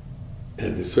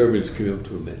 And the servants came up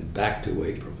to him and backed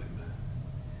away from him.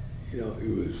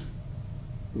 It was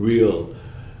real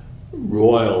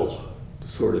royal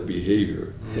sort of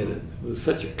behavior, and it was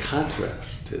such a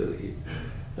contrast to the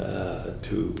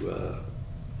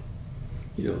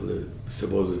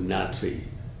supposed Nazi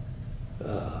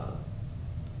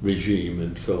regime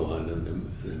and so on, and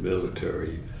the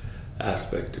military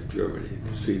aspect of Germany,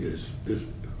 to see this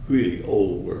really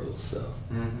old world stuff.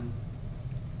 Mm-hmm.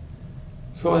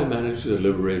 So I managed to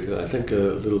liberate, I think, a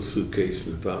little suitcase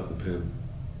and a fountain pen.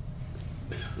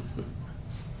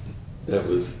 That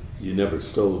was, you never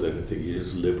stole anything, you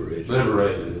just liberated.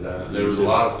 Liberated. There was a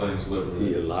lot of things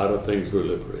liberated. Yeah, a lot of things were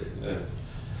liberated. Yeah.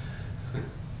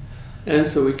 And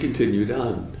so we continued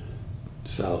on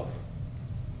south.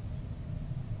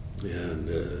 And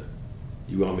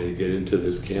you want me to get into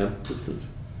this camp?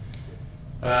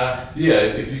 Yeah,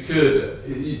 if you could,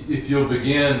 if you'll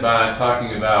begin by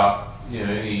talking about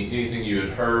anything you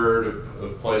had heard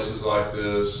of places like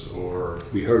this, or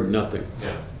we heard nothing.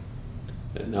 Yeah.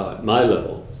 And now at my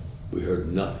level, we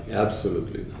heard nothing,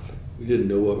 absolutely nothing. We didn't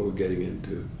know what we were getting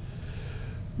into.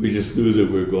 We just knew that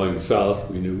we were going south.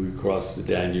 We knew we crossed the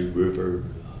Danube River,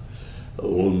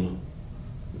 Ulm,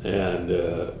 and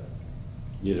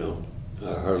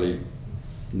I hardly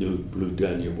knew Blue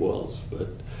Danube Wells, but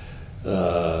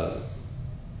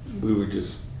we were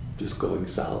just going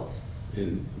south,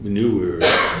 and we knew we were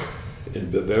in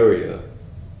Bavaria,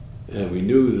 and we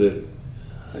knew that,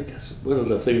 I guess one of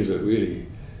the things that really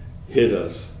hit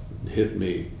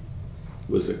me,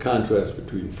 was the contrast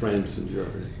between France and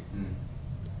Germany. Mm.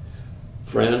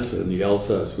 France and the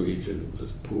Alsace region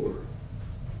was poor.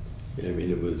 I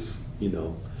mean, it was,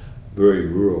 very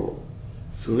rural.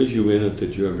 As soon as you went into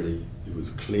Germany, it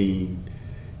was clean.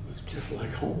 It was just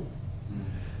like home.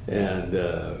 Mm. And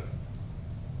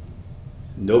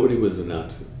nobody was a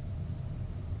Nazi.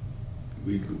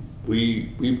 We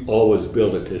always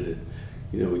built it to the,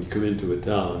 when you come into a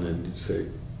town and you say,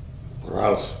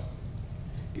 Raus,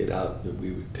 get out, and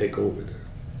we would take over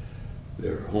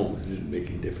their home. It didn't make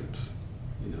any difference,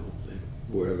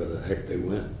 wherever the heck they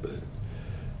went. But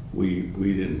we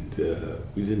didn't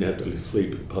have to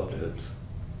sleep in pub tents.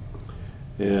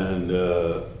 And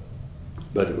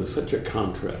but it was such a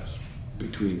contrast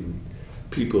between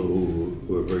people who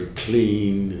were very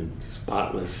clean and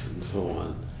spotless and so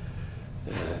on,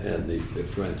 and the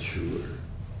French who were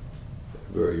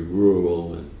very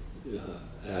rural and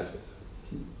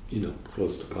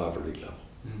close to poverty level.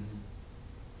 Mm-hmm.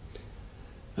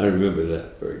 I remember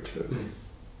that very clearly. Mm-hmm.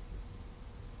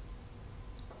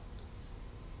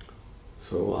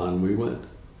 So on we went.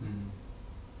 Mm-hmm.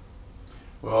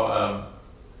 Well,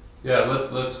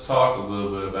 let's talk a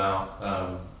little bit about.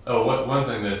 One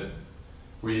thing that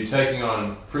were you taking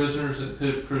on prisoners at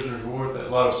prisoners of war? That a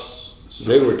lot of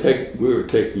we were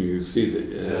taking. You see,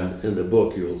 in the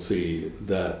book you'll see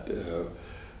that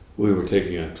we were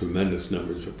taking on tremendous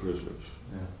numbers of prisoners,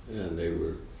 and they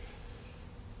were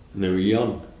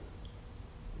young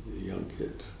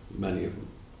kids, many of them.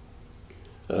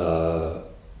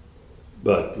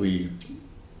 But we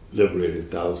liberated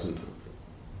thousands of,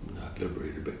 not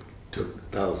liberated, but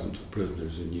took thousands of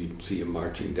prisoners, and you'd see them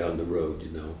marching down the road, you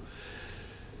know,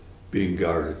 being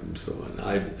guarded and so on.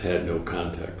 I had no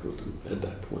contact with them at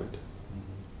that point.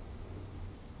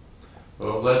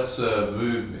 Well, let's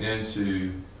move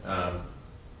into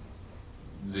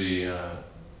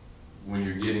when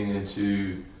you're getting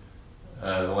into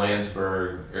the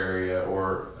Landsberg area,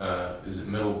 or is it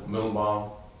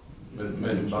Mittelbaum?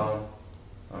 Mittenbaum?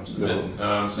 I'm saying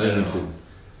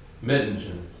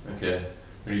Mittingen. Okay.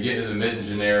 When you get into the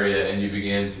Mittingen area and you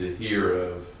begin to hear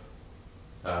of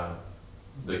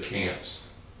the camps.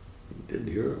 Didn't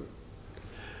hear them.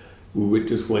 We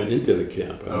just went into the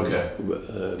camp. Okay.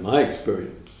 My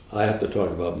experience. I have to talk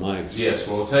about my experience. Yes.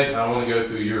 Well, I want to go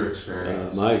through your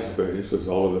experience. My experience was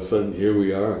all of a sudden here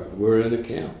we are. We're in a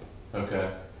camp. Okay.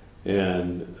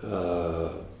 And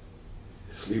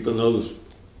sleep in those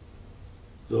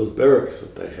barracks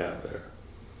that they have there.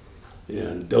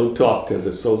 And don't talk to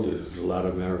the soldiers. There's a lot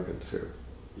of Americans here.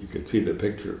 You can see the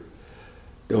picture.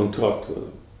 Don't talk to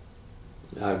them.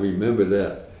 I remember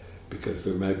that because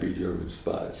there might be German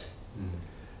spies.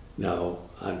 Now,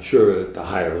 I'm sure at the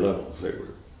higher levels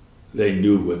they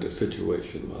knew what the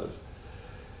situation was.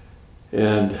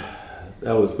 And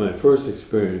that was my first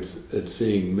experience at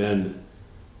seeing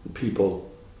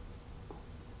people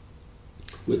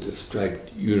with the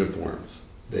striped uniforms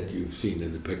that you've seen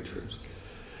in the pictures.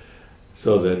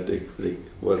 So that the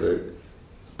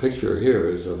picture here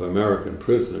is of American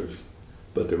prisoners,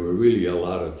 but there were really a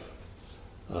lot of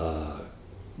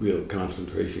real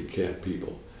concentration camp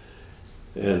people.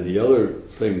 And the other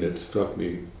thing that struck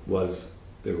me was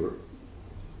they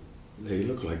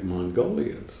looked like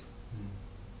Mongolians.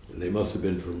 And they must have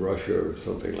been from Russia or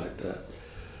something like that.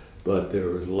 But there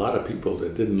was a lot of people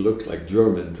that didn't look like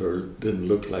Germans or didn't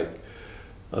look like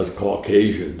us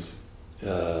Caucasians.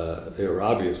 They were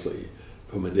obviously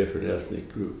from a different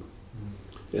ethnic group.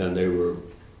 And they were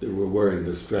wearing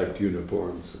the striped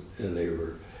uniforms, and they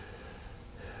were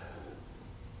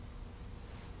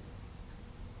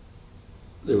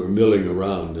milling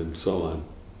around and so on.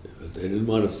 But they didn't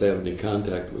want us to have any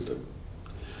contact with them.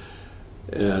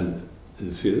 And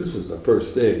see, this was the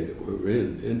first day that we were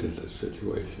into this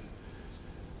situation.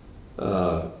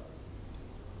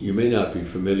 You may not be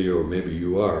familiar, or maybe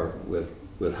you are,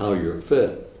 with how you're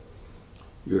fed.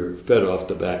 You're fed off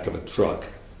the back of a truck,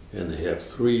 and they have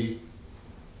 3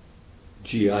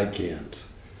 GI cans,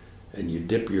 and you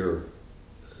dip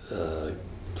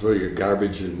throw your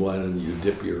garbage in one, and you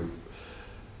dip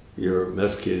your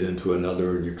mess kit into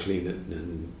another, and you clean it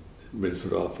and rinse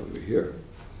it off over here.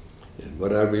 And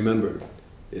what I remember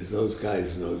is those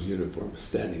guys in those uniforms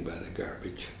standing by the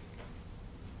garbage.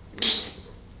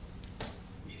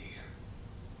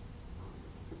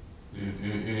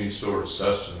 Any sort of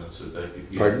sustenance that they could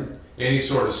get. Pardon? Any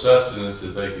sort of sustenance that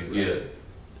they could get.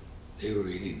 They were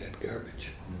eating that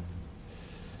garbage.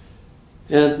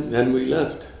 And then we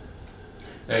left.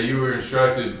 Now, you were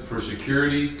instructed for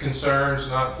security concerns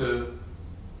not to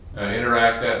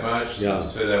interact that much? Yeah. Did you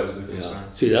say that was the concern?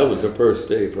 Yeah. See, that was the first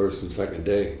and second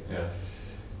day. Yeah.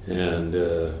 And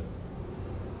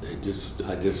I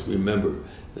just remember,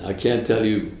 I can't tell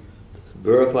you,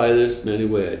 verify this in any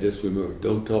way, I just remember,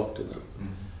 don't talk to them,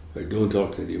 or don't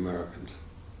talk to the Americans.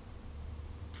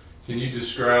 Can you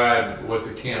describe what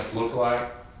the camp looked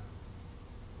like?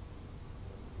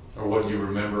 Or what you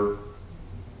remember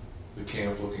the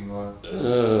camp looking like?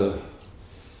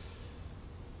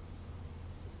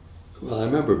 Well, I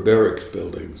remember barracks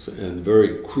buildings, and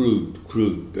very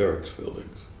crude barracks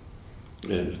buildings,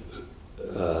 and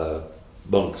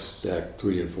bunks stacked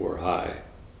 3 and 4 high,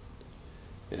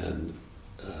 and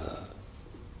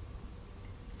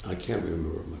I can't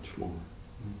remember much more.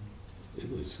 It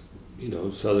was,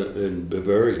 southern in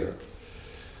Bavaria.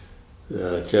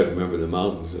 I can't remember the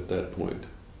mountains at that point,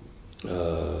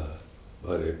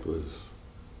 but it was.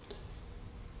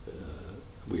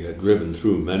 We had driven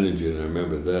through Meiningen, I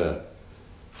remember that,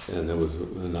 and there was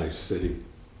a nice city,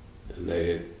 and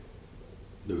there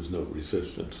was no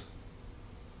resistance.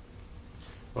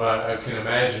 Well, I can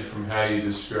imagine from how you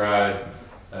describe,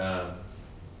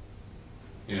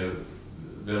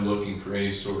 them looking for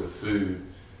any sort of food,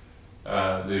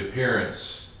 the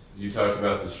appearance, you talked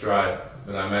about the stripe,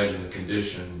 but I imagine the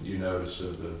condition you noticed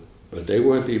of the... But they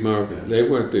weren't the Americans, they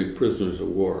weren't the prisoners of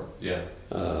war. Yeah.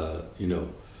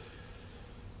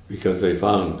 Because they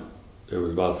found there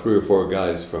was about 3 or 4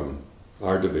 guys from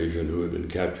our division who had been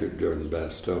captured during the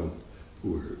Bastogne,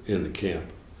 who were in the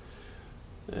camp.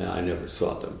 And I never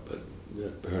saw them, but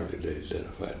apparently they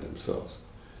identified themselves.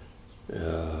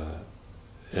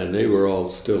 And they were all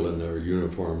still in their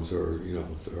uniforms or, you know,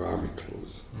 their army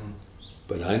clothes. Mm.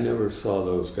 But I never saw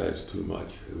those guys too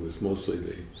much. It was mostly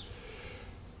the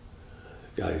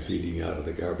guys eating out of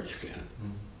the garbage can.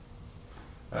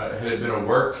 Mm. Had it been a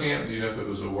work camp? Do you know if it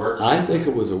was a work camp? I think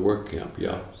it was a work camp,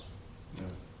 yeah.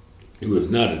 It was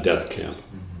not a death camp.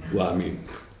 Mm-hmm. Well, I mean,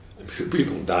 I'm sure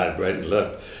people died right and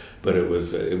left, but it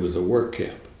was a work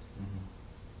camp.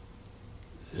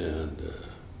 Mm-hmm. And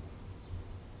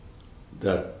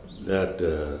that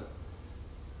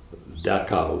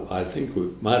Dachau, I think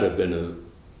it might have been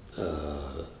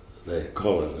they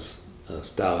call it a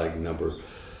Stalag number,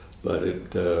 but it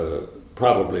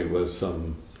probably was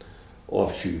some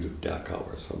offshoot of Dachau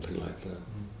or something like that.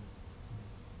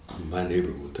 Mm-hmm. My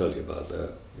neighbor will tell you about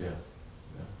that. Yeah.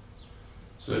 Yeah.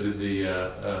 So did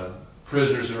the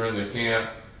prisoners who were in the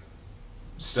camp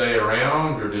stay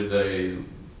around, or did they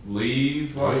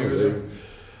leave while you were there?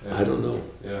 Yeah. I don't know.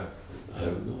 Yeah. I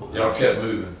don't know. Y'all kept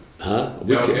moving. Huh?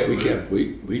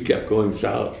 We kept going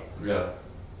south. Yeah.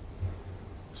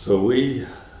 So we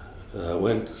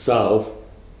went south,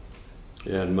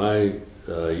 and my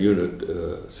unit,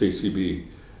 CCB,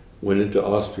 went into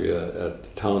Austria at the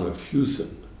town of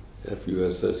Fussen,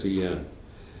 Fussen.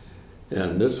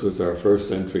 And this was our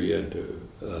first entry into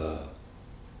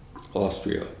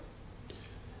Austria.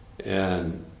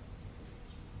 And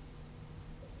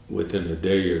within a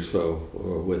day or so,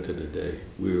 or within a day,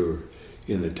 we were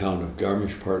in the town of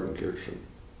Garmisch-Partenkirchen.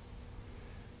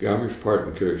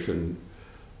 Garmisch-Partenkirchen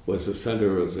was the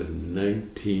center of the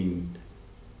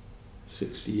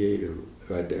 1968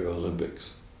 right there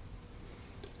Olympics.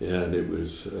 And it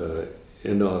was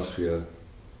in Austria,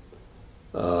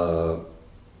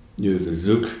 near the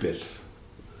Zugspitze.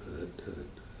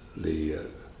 The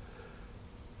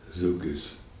Zug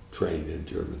is train in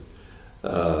German.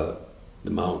 The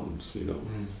mountains, you know.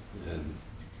 Mm. And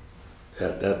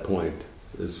at that point,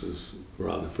 this was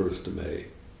around the 1st of May.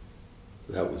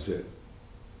 That was it.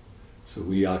 So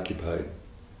we occupied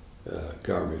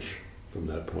Garmisch from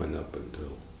that point up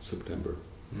until September.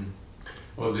 Mm.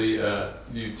 Well,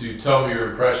 you told me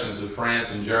your impressions of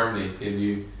France and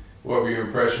Germany. What were your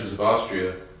impressions of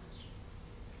Austria?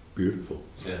 Beautiful.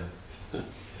 Yeah.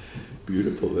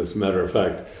 Beautiful. As a matter of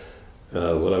fact,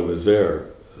 when I was there,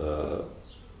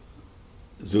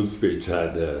 Zugspitze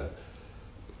had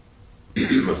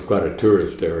was quite a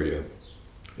tourist area,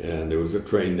 and there was a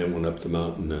train that went up the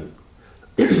mountain, and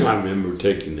I remember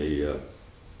taking the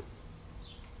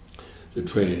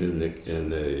train and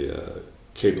the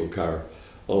cable car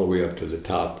all the way up to the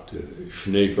top to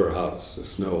Schneefer House, the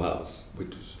snow house,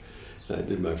 which was, I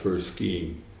did my first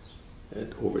skiing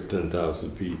at over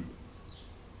 10,000 feet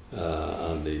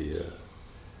on the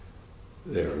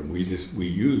there, and we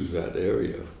used that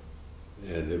area,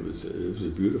 and it was a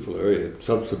beautiful area.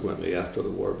 Subsequently, after the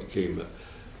war, became a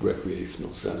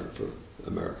recreational center for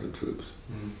American troops.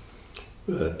 Mm.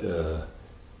 But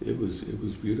it was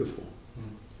beautiful.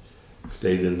 Mm.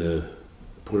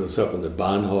 Put us up in the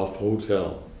Bahnhof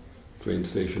Hotel, train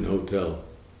station hotel,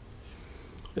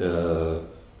 and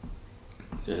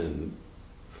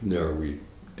from there we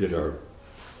did our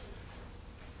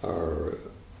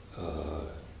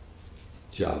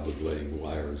job of laying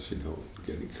wires, you know,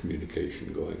 getting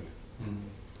communication going,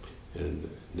 and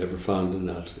never found a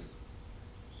Nazi.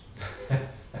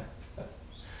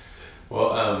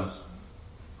 Well,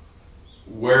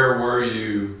 where were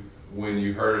you when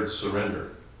you heard of the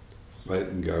surrender? Right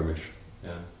in Garmisch.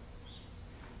 Yeah.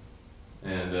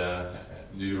 And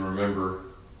do you remember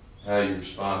how you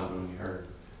responded when you heard?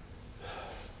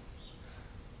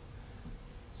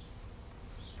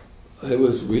 It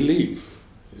was relief.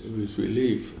 It was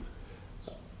relief.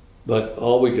 But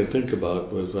all we could think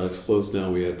about was, I suppose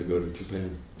now we had to go to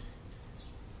Japan.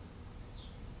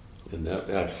 And that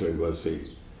actually was the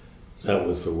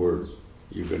word.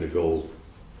 You're going to go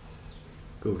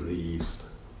to the east.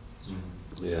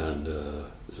 Mm-hmm. And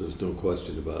there was no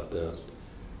question about that.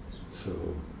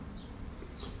 So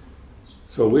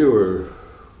we were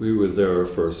there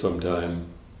for some time,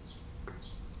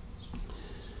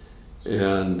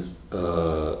 and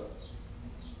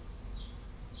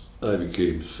I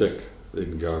became sick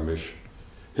in Garmisch,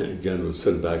 and again was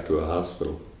sent back to a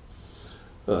hospital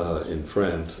in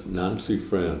France, Nancy,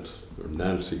 France,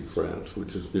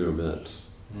 which is near Metz.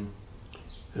 Mm.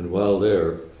 And while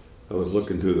there, I was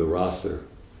looking through the roster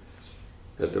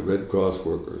at the Red Cross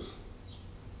workers,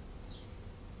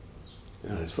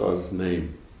 and I saw his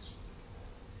name,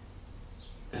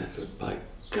 and I said, "My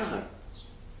God,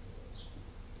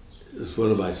 is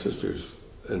one of my sisters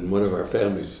and one of our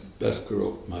family's best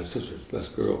my sister's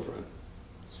best girlfriend,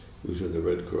 who's in the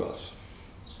Red Cross.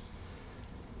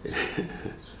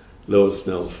 Lois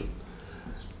Nelson.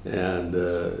 And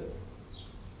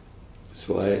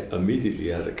so I immediately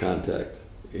had a contact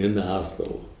in the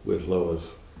hospital with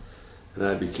Lois, and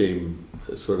I became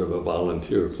sort of a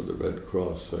volunteer for the Red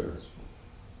Cross there.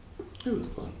 It was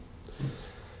fun.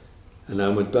 And I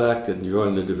went back and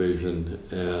joined the division,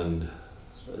 and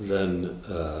then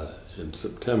in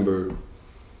September,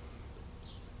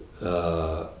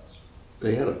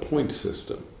 they had a point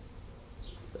system,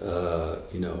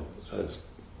 you know, a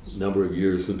number of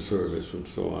years in service and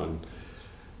so on,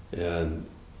 and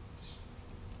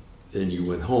then you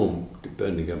went home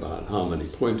depending upon how many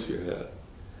points you had.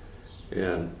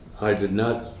 And I did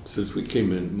not, since we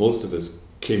came in, most of us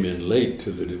came in late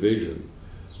to the division,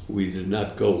 we did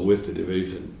not go with the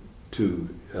division to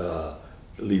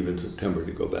leave in September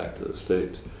to go back to the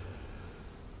States.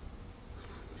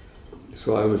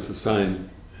 So I was assigned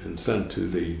and sent to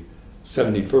the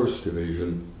 71st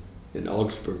Division in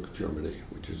Augsburg, Germany,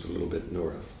 which is a little bit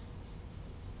north.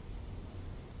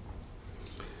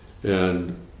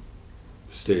 And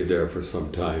stayed there for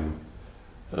some time,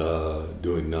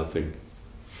 doing nothing.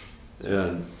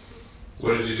 And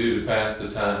what did you do to pass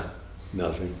the time?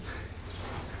 nothing.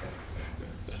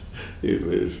 It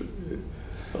was,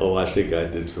 oh, I think I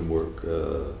did some work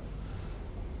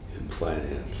in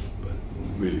finance, but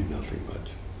really nothing much.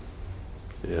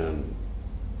 And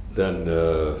then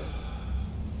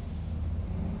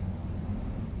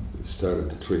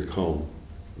started the trek home,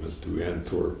 went to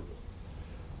Antwerp.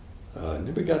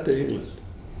 Never got to England.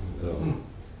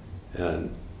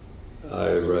 And I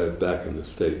arrived back in the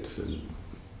States in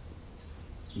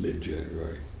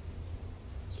mid-January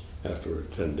after a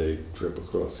 10-day trip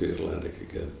across the Atlantic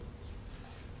again.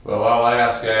 Well, I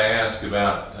ask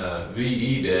about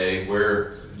VE Day.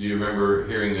 Where do you remember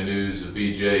hearing the news of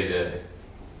VJ Day?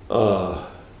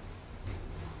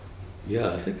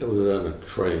 Yeah, I think I was on a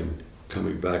train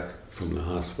coming back from the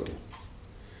hospital,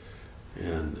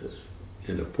 and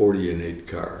in a 40 and 8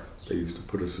 car. They used to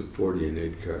put us in 40 and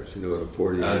 8 cars. You know what a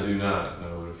 40 and 8? I do not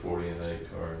know what a 40 and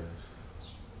 8 car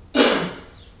is.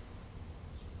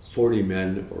 40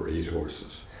 men or 8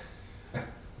 horses. That's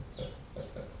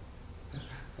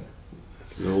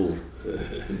an old,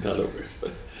 in other words,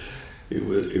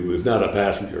 it was not a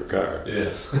passenger car.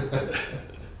 Yes.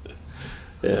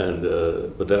 And,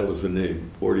 but that was the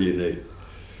name, 40 and 8.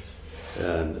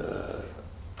 And I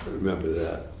remember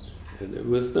that. And it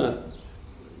was not,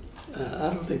 I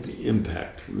don't think the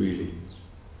impact really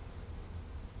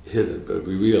hit it, but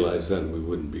we realized then we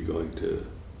wouldn't be going to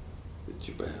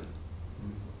Japan.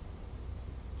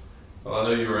 Well, I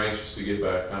know you were anxious to get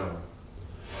back home.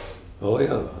 Oh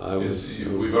yeah, I was.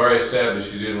 We've already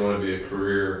established you didn't want to be a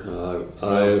career.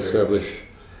 I established.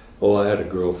 Oh, I had a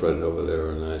girlfriend over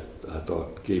there, and I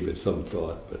thought, gave it some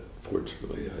thought, but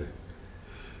fortunately,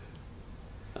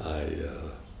 I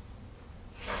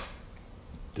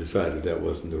decided that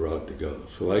wasn't the route to go.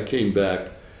 So I came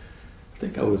back. I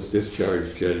think I was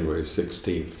discharged January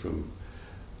 16th from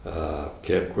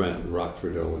Camp Grant in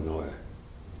Rockford, Illinois.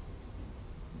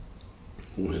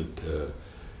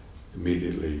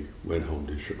 Immediately went home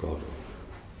to Chicago.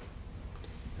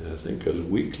 And I think a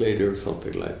week later, or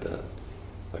something like that,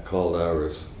 I called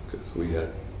Iris, because we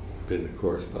had been in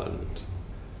correspondence,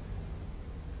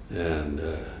 and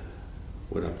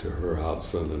went up to her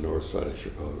house on the north side of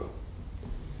Chicago.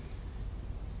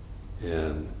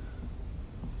 And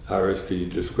Iris, can you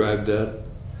describe that?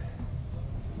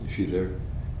 Is she there?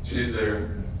 She's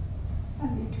there.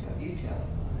 You tell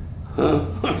it.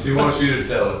 Huh? She wants you to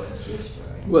tell it. It's your story.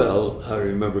 Well, I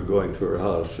remember going to her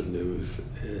house, and it was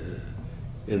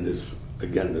in this,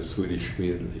 again, the Swedish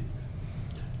community.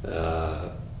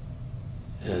 And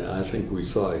I think we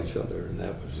saw each other, and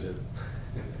that was it.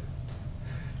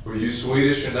 Were you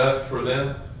Swedish enough for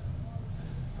them?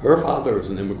 Her father was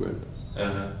an immigrant,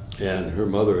 Uh-huh. and her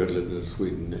mother had lived in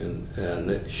Sweden,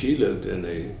 and she lived in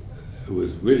it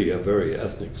was really a very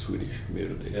ethnic Swedish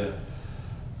community. Yeah.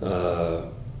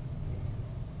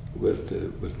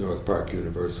 With North Park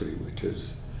University, which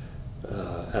is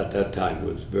at that time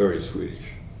was very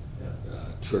Swedish, Yeah.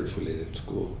 church-related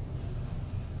school,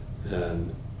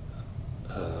 and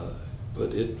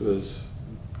but it was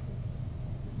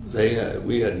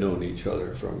we had known each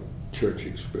other from church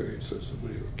experiences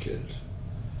when we were kids.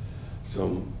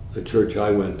 So the church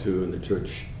I went to and the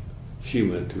church she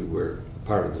went to were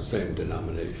part of the same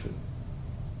denomination.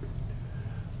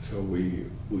 So we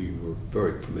were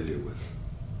very familiar with.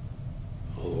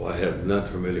 Although I am not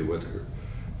familiar with her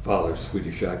father's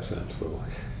Swedish accent, so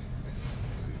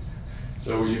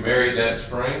So were you married that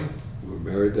spring? We were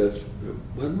married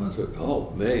when was it? Oh,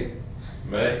 May.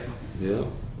 May? Yeah.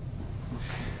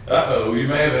 Uh-oh, you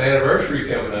may have an anniversary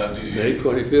coming up. May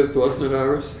 25th, wasn't it,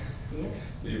 Iris? Yeah.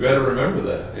 You better remember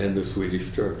that. And the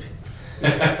Swedish church.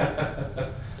 And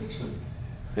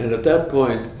at that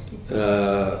point,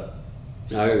 I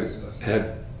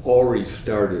had already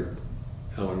started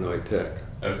Illinois Tech.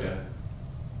 Okay.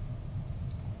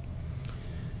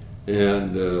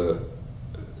 And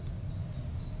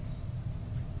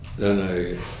then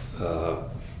I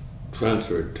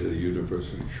transferred to the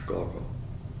University of Chicago.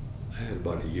 I had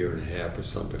about a year and a half or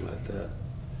something like that.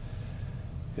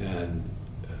 And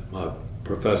my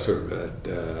professor at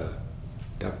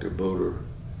Dr. Boder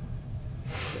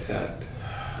at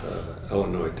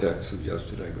Illinois Tech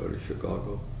suggested I go to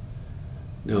Chicago.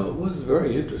 Now, it was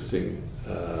very interesting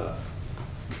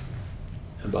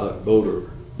about Boder.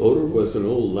 Boder was an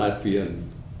old Latvian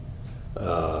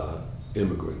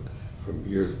immigrant from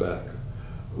years back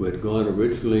who had gone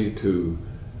originally to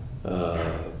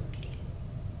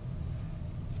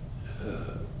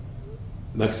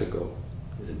Mexico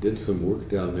and did some work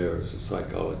down there as a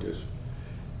psychologist,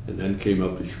 and then came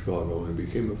up to Chicago and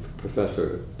became a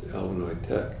professor at Illinois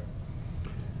Tech.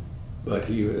 But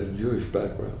he had a Jewish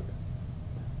background.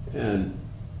 And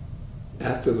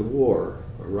after the war,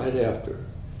 or right after,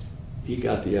 he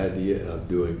got the idea of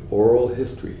doing oral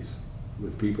histories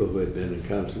with people who had been in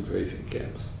concentration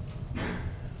camps.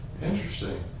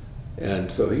 Interesting. And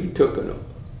so he took an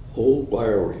old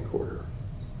wire recorder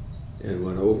and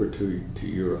went over to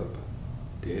Europe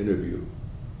to interview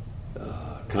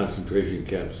concentration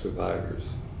camp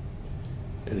survivors.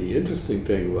 And the interesting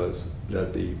thing was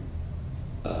that the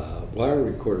wire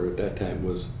recorder at that time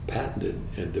was patented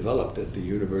and developed at the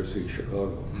University of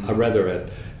Chicago, rather at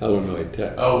Illinois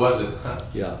Tech. Oh, was it?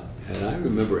 Yeah, and I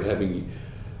remember having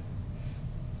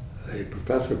a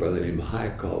professor by the name of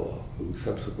Hayakawa, who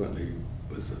subsequently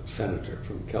was a senator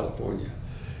from California,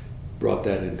 brought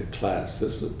that into class.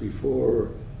 This was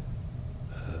before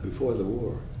the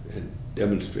war, and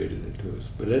demonstrated it to us.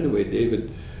 But anyway,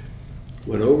 David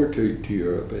went over to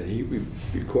Europe, and he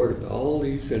recorded all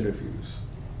these interviews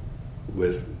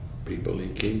with people. He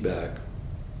came back,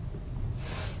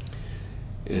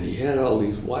 and he had all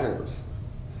these wires.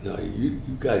 Now, you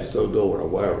guys don't know what a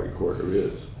wire recorder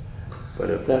is, but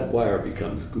if that wire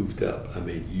becomes goofed up, I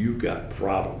mean, you got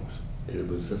problems. And it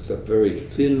was just a very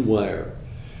thin wire.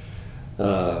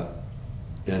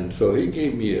 And so he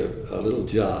gave me a little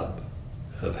job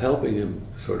of helping him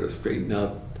sort of straighten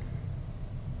out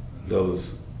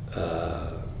those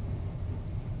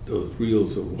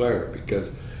reels of wire,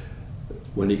 because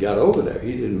when he got over there,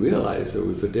 he didn't realize there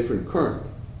was a different current.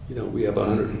 You know, we have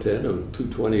 110 or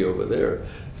 220 over there,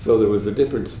 so there was a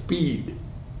different speed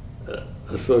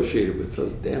associated with, so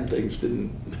the damn things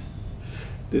didn't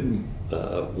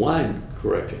wind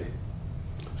correctly.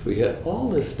 So he had all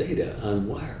this data on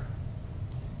wire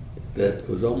that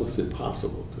was almost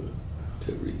impossible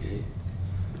to regain.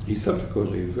 He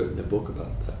subsequently has written a book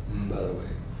about that, by the way.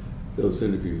 Those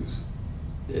interviews.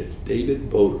 It's David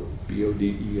Boder,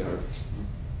 B-O-D-E-R.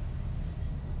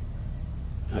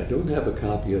 I don't have a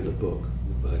copy of the book,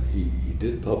 but he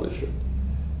did publish it.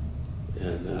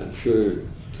 And I'm sure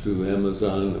through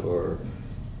Amazon or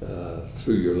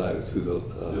through your through the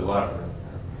library.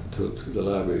 To the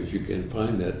libraries, you can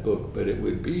find that book. But it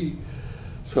would be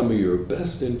some of your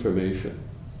best information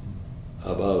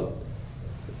about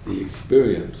the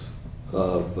experience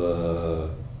of the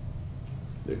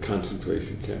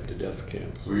concentration camp, the death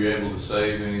camps. Were you able to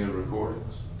save any of the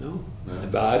recordings? No, No.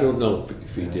 but I don't know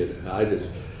if he did it. I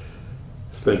just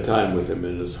spent time with him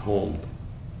in his home,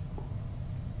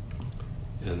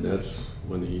 and that's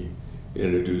when he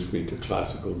introduced me to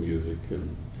classical music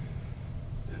and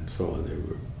so on. They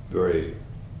were very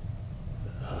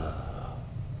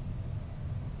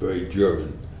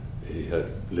German. He had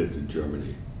lived in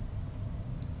Germany,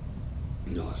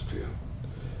 in Austria.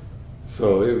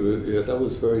 So that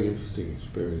was a very interesting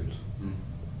experience.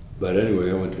 But anyway,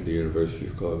 I went to the University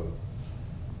of Chicago,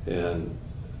 and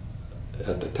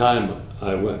at the time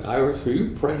I went, Iris, were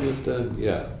you pregnant then?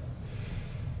 Yeah.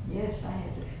 Yes, I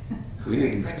had to. We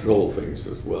didn't control things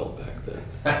as well back then.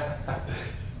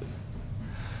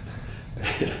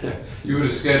 You would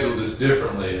have scheduled this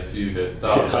differently if you had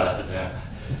thought about it. Yeah.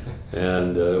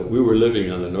 And we were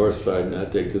living on the north side, and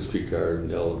I'd take the streetcar and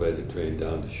the elevated train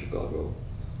down to Chicago.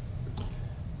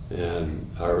 And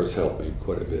Iris helped me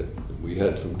quite a bit. We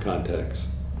had some contacts.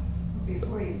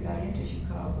 Before you got into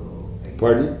Chicago.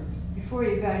 Pardon? Before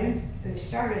you got in,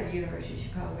 started at the University of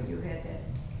Chicago, you had that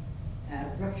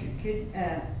ruptured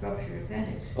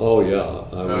appendix. Oh yeah,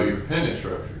 Oh, your appendix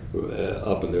ruptured.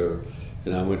 up in there,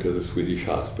 and I went to the Swedish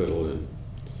hospital, and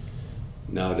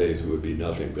nowadays it would be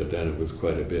nothing, but then it was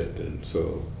quite a bit, and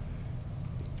so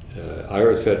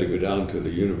Iris had to go down to the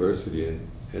university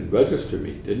and register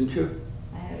me, didn't you?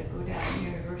 I had to go down to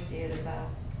university at about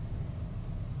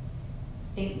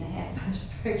 8.5 months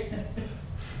pregnant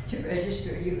to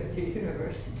register you at the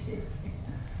university.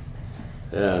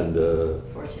 And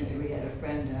Fortunately, we had a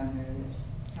friend down there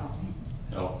that helped me.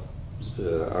 Oh,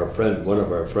 our friend, one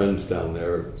of our friends down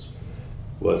there,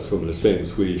 was from the same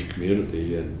Swedish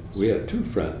community, and we had two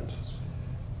friends,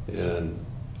 and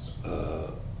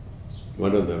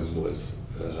one of them was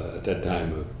at that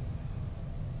time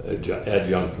an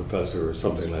adjunct professor or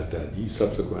something like that. He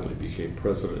subsequently became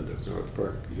president of North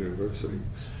Park University.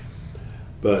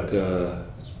 But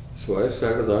so I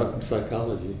started out in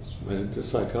psychology, went into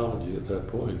psychology at that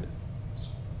point.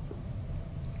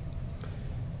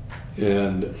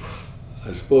 And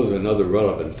I suppose another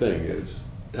relevant thing is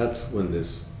that's when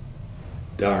this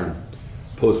darn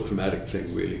post-traumatic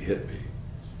thing really hit me.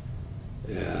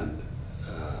 And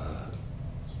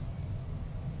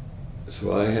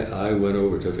so I went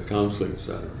over to the counseling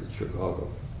center in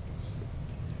Chicago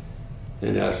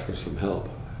and asked for some help.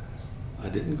 I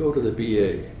didn't go to the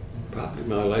VA. Probably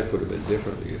my life would have been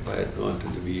differently if I had gone to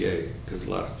the VA, because a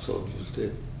lot of soldiers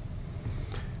did.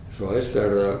 So I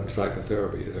started out in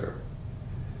psychotherapy there.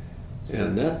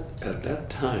 And at that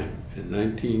time, in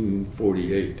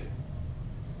 1948,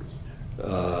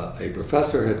 a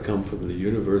professor had come from the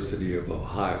University of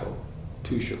Ohio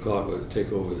to Chicago to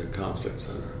take over the counseling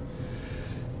center.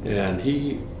 And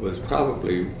he was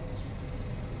probably,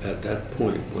 at that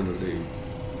point, one of the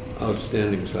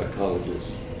outstanding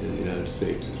psychologists in the United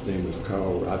States. His name was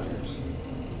Carl Rogers.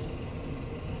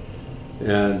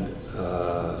 And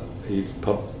he's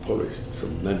published a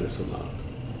tremendous amount.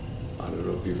 I don't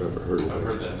know if you've ever heard of it. I've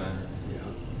heard that name.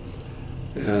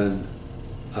 Yeah. And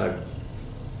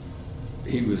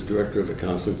he was director of the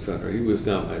counseling center. He was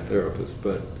not my therapist,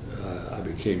 but I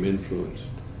became influenced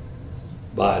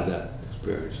by that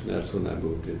experience, and that's when I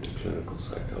moved into clinical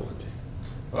psychology.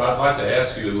 Well, I'd like to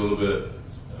ask you a little bit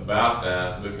about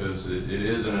that, because it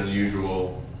is an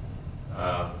unusual,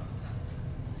 I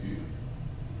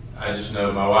just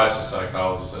know my wife's a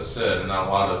psychologist, I said, and not a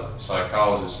lot of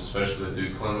psychologists, especially that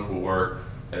do clinical work,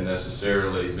 have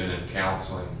necessarily been in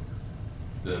counseling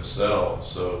themselves.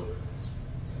 So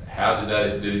how did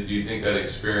that, do you think that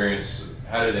experience,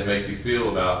 how did it make you feel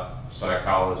about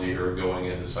psychology or going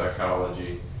into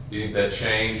psychology? Do you think that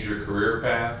changed your career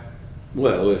path?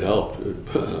 Well, it helped.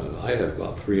 I had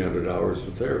about 300 hours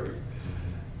of therapy,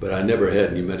 but I never had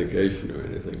any medication or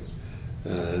anything.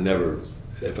 Never.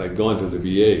 If I'd gone to the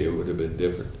VA, it would have been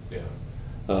different. Yeah.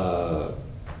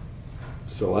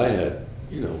 So I had,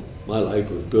 you know, my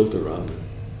life was built around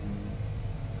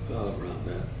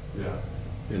that. Yeah.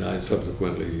 And I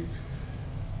subsequently,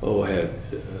 had,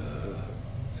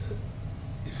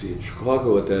 you see, in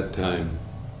Chicago at that time,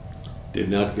 did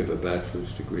not give a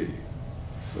bachelor's degree.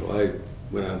 So I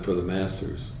went on for the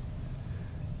master's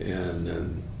and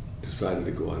then decided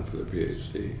to go on for the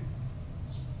PhD.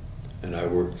 And I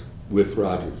worked with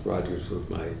Rogers. Rogers was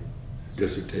my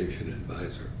dissertation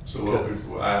advisor.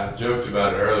 So I joked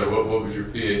about it earlier, what was your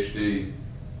PhD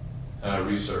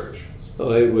research?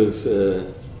 Oh, it was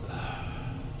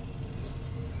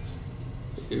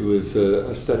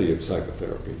a study of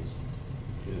psychotherapy,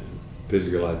 and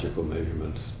physiological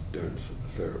measurements during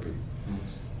therapy.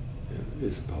 And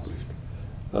it's published.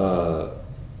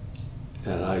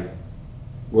 And I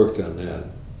worked on that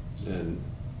and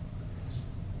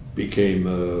became,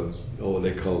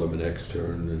 they called him an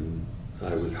extern, and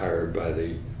I was hired by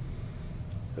the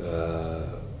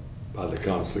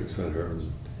counseling center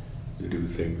to do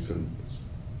things. And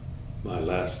my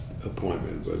last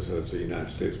appointment was as a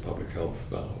United States Public Health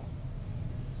Fellow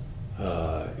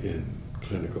in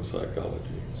clinical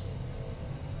psychology.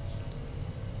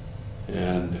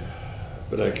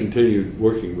 But I continued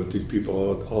working with these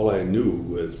people. All I knew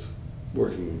was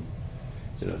working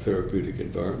in a therapeutic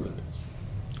environment.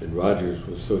 And Rogers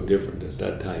was so different. At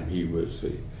that time, he was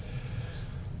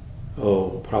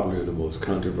probably the most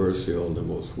controversial and the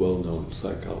most well-known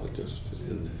psychologist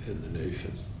in the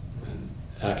nation, and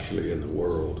actually in the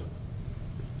world.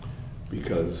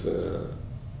 Because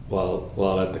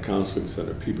while at the counseling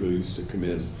center, people used to come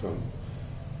in from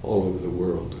all over the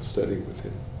world to study with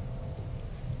him.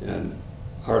 And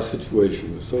our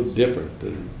situation was so different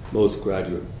than most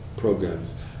graduate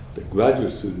programs. The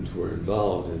graduate students were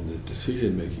involved in the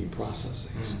decision-making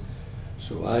processes.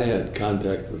 So I had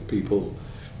contact with people,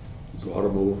 brought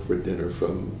them over for dinner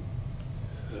from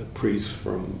priests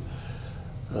from,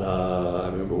 I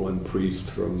remember one priest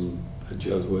from a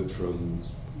Jesuit from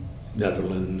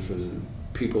Netherlands and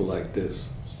people like this.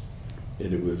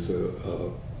 And it was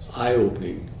a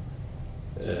eye-opening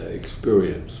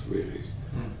experience, really.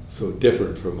 So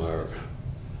different from our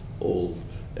old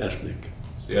ethnic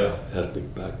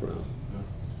background.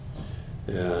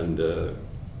 And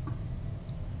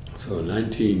so in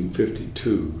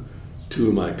 1952, two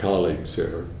of my colleagues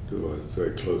there, who I was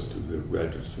very close to, the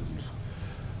graduate students,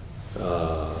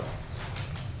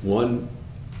 one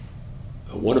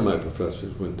of my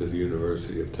professors went to the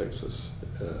University of Texas,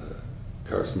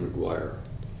 Carson McGuire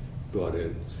brought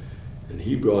in, and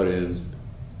he brought in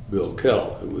Bill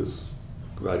Kell, who was a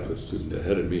graduate student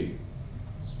ahead of me.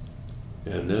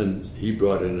 And then he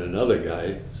brought in another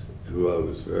guy who I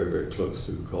was very, very close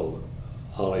to, called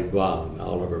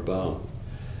Oliver Bound,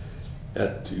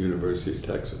 at the University of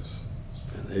Texas.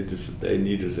 And they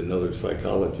needed another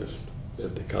psychologist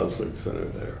at the counseling center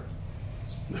there.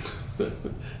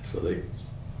 So they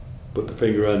put the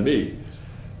finger on me.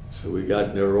 So we got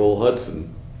in their old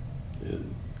Hudson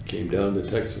and came down to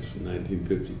Texas in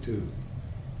 1952.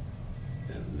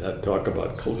 And that, talk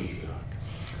about culture shock.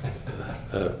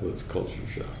 That was culture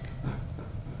shock.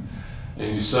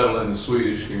 And you settled in the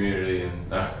Swedish community,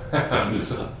 and I'm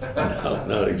just no,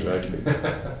 not exactly.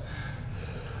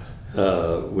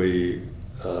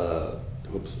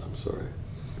 Oops, I'm sorry.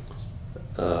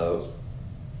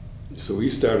 So we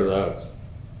started out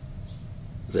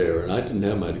there, and I didn't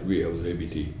have my degree, I was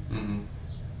ABT.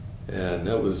 And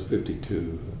that was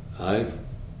 52. I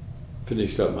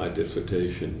finished up my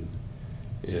dissertation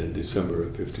in December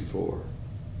of 54.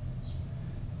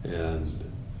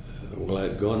 And when I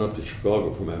had gone up to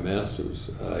Chicago for my master's,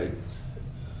 I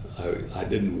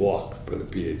didn't walk for the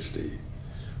PhD,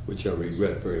 which I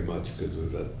regret very much because it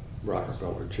was at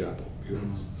Rockefeller Chapel,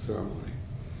 beautiful ceremony.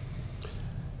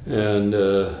 And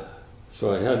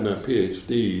so I had my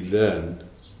PhD then,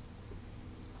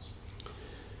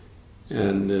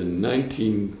 and in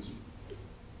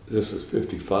this is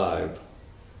 55,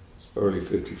 early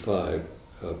 55,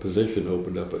 a position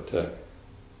opened up at Tech.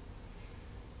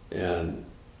 And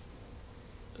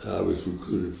I was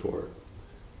recruited for it.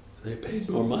 They paid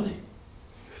more money.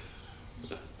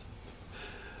 I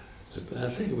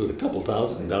think it was a couple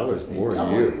 $1,000s more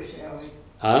a year. Double your salary.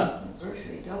 Huh?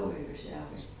 Virtually double your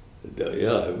salary.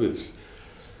 Yeah, it was.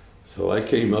 So I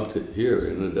came up to here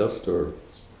in a dust store.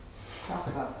 Talk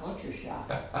about culture shock.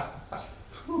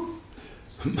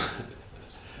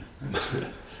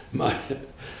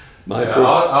 My yeah, first,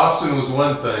 Austin was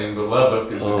one thing, but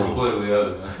Lubbock is a completely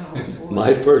other thing.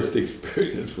 my first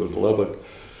experience with Lubbock,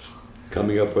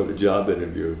 coming up for the job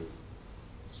interview,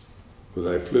 was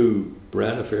I flew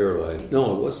Braniff Airline.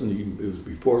 No, it wasn't even, it was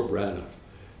before Braniff,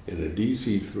 in a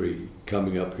DC-3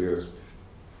 coming up here,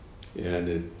 and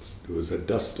it was a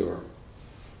dust storm.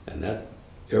 And that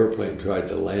airplane tried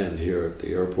to land here at the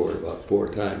airport about 4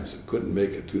 times and couldn't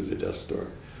make it through the dust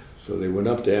storm. So they went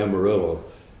up to Amarillo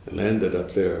and landed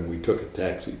up there, and we took a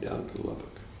taxi down to Lubbock.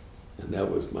 And that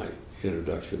was my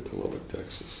introduction to Lubbock,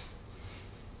 Texas.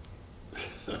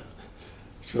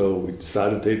 So we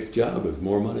decided to take the job with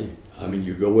more money. I mean,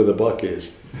 you go where the buck is.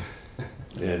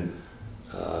 And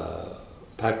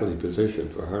faculty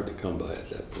positions were hard to come by at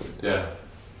that point. Yeah.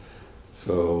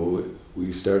 So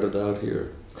we started out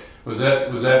here. Was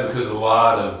that because a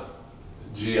lot of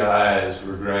GIs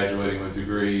were graduating with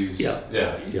degrees? Yeah.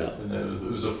 Yeah. Yeah. And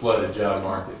it was a flooded job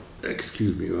market.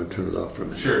 Excuse me, I'll turn it off for a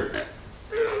minute. Sure.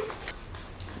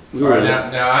 We All were right,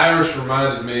 now Iris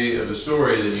reminded me of a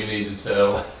story that you need to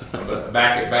tell about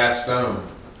back at Bastogne.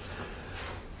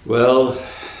 Well,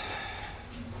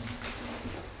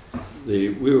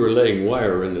 we were laying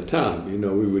wire in the town. You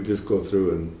know, we would just go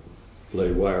through and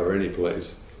lay wire any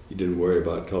place. You didn't worry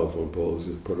about telephone poles,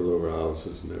 just put it over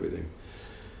houses and everything.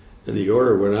 And the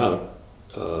order went out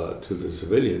to the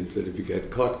civilians that if you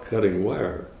get caught cutting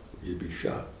wire, you'd be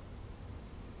shot.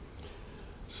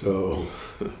 So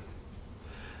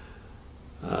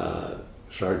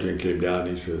Sergeant came down,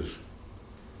 he says,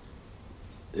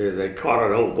 they caught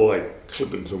an old boy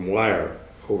clipping some wire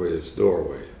over this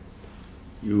doorway.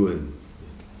 You and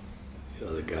the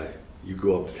other guy, you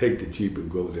go up, take the Jeep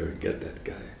and go over there and get that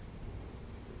guy.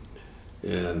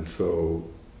 And so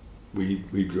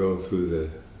we drove through the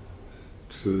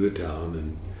town,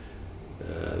 and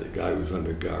the guy was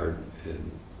under guard,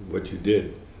 and what you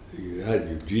did, you had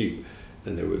your Jeep,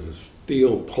 and there was a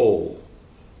steel pole,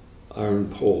 iron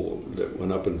pole that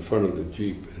went up in front of the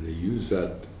Jeep, and they used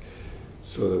that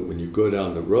so that when you go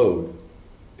down the road,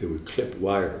 it would clip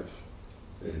wires.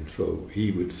 And so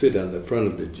he would sit on the front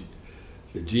of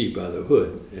the Jeep on the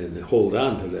hood and hold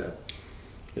on to that.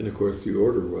 And of course the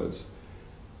order was,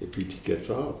 if he gets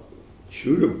out,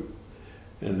 shoot him,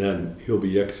 and then he'll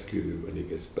be executed when he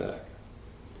gets back.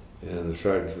 And the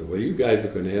sergeant said, well, you guys are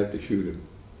going to have to shoot him.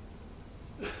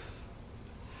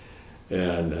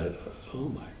 And oh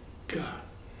my God,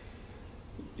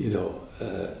 you know,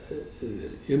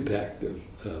 the impact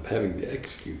of having to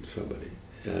execute somebody.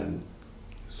 And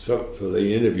so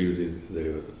they interviewed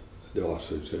the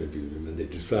officers interviewed him, and they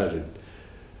decided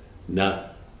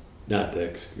not to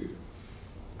execute him.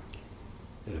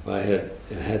 And if I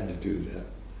had to do that,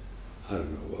 I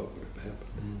don't know what would have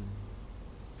happened.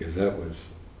 Because that was,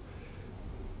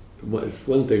 it's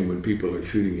one thing when people are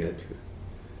shooting at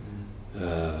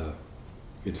you.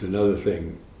 It's another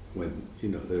thing when, you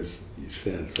know, you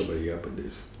stand somebody up and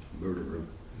just murder them.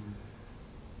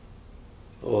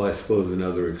 Oh, I suppose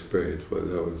another experience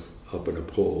was I was up in a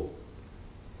pole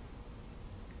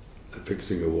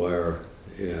fixing a wire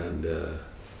and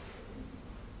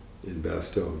in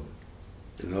Bastogne,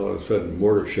 and all of a sudden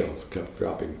mortar shells kept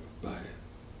dropping by. And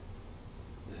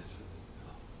I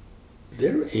said,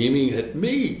 they're aiming at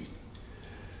me,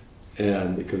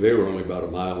 and because they were only about a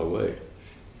mile away.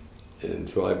 And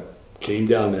so I came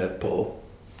down that pole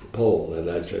and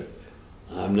I said,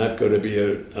 I'm not going to be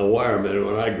a wireman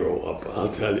when I grow up, I'll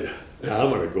tell you.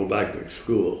 I'm going to go back to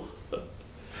school.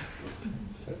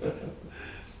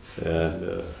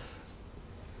 And,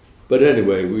 but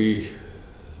anyway, we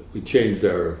changed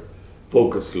our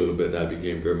focus a little bit. I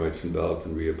became very much involved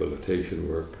in rehabilitation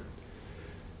work,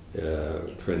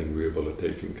 training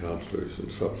rehabilitation counselors,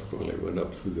 and subsequently went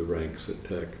up through the ranks at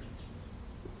Tech.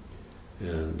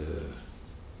 And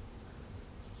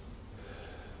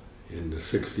in the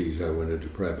 60s, I went into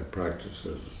private practice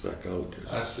as a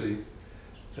psychologist. I see.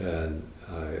 And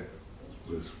I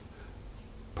was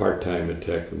part-time at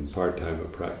Tech and part-time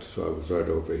at practice, so I was right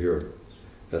over here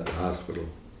at the hospital.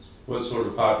 What sort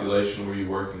of population were you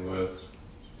working with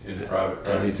in private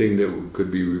practice? Anything that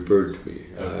could be referred to me.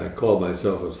 Okay. I called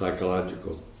myself a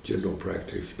psychological general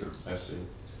practitioner. I see.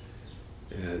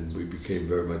 And we became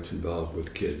very much involved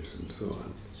with kids and so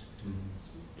on,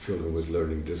 children with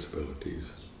learning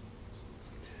disabilities.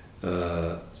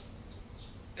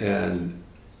 And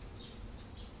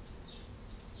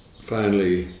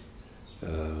finally,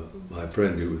 my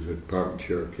friend who was a department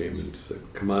chair came and said,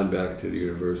 come on back to the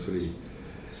university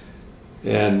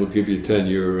and we'll give you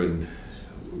tenure and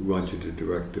we want you to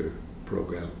direct a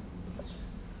program.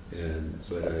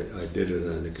 But I did it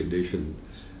on the condition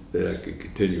that I could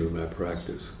continue in my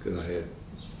practice, because I had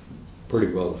pretty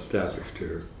well established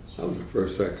here. I was the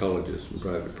first psychologist in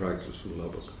private practice in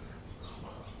Lubbock,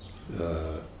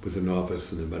 with an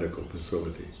office in a medical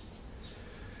facility.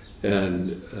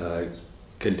 And I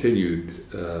continued,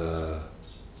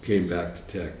 came back to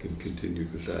Tech and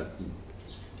continued with that. And,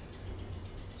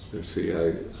 let's see,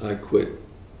 I quit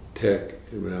Tech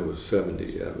when I was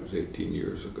 70, that was 18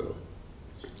 years ago.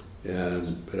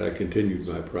 But I continued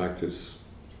my practice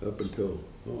up until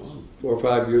 4 or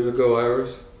 5 years ago,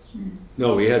 Iris.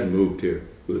 No, we hadn't moved here.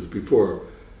 It was before,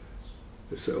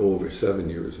 it's over 7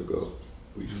 years ago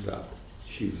we stopped.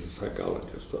 She's a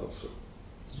psychologist also.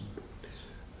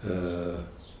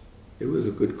 It was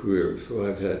a good career, so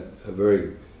I've had a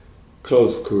very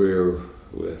close career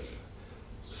with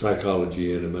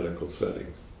psychology in a medical setting.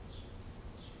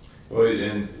 Well,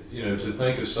 and you know, to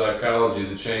think of psychology,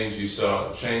 the changes you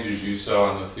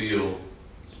saw in the field.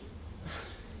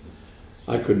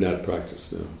 I could not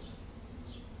practice now.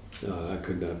 No, I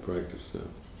could not practice now.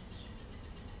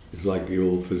 It's like the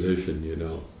old physician, you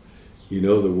know. You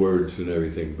know the words and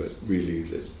everything, but really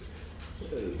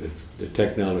the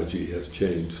technology has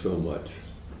changed so much.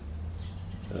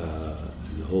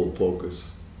 And the whole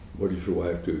focus. What does your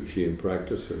wife do? Is she in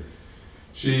practice or?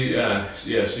 She, yeah,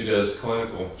 she does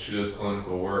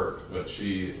clinical work, but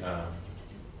she's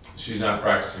not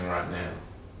practicing right now.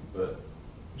 But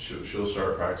she'll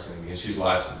start practicing again. She's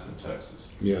licensed in Texas.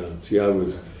 Yeah. See, I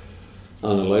was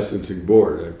on the licensing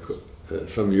board.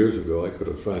 Some years ago, I could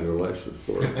have signed her license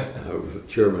for it. I was the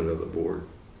chairman of the board.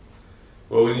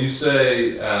 Well, when you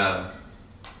say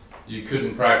you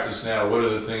couldn't practice now, what are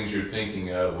the things you're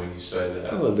thinking of when you say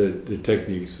that? Well, the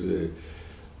techniques.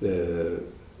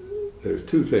 There's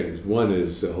two things. One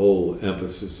is the whole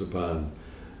emphasis upon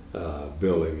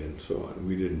billing and so on.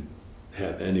 We didn't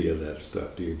have any of that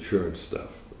stuff. The insurance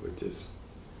stuff, which is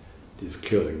just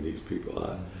killing these people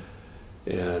out.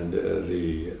 And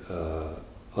the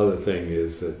other thing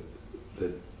is that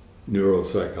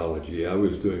neuropsychology, I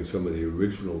was doing some of the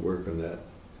original work on that,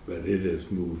 but it has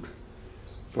moved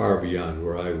far beyond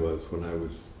where I was when I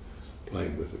was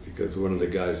playing with it, because one of the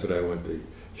guys that I went to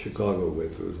Chicago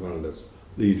with, who was one of the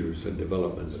leaders in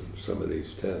development of some of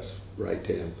these tests, right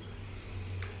hand.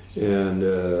 And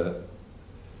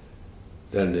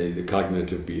then the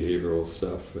cognitive behavioral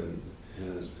stuff and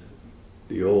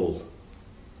the old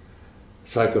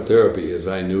psychotherapy as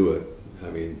I knew it. I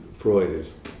mean, Freud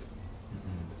is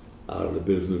out of the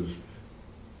business.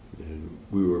 And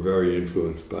we were very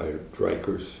influenced by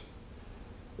Dreiker's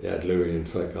Adlerian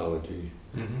psychology,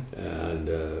 and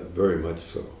very much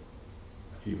so.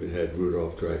 Even had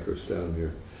Rudolf Dreiker's down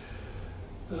here.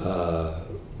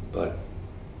 But,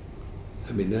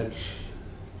 I mean, that's,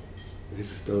 they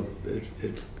just don't,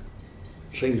 it's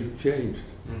things have changed.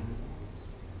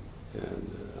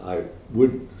 And I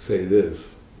would say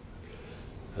this,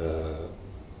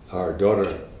 our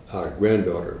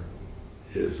granddaughter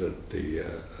is a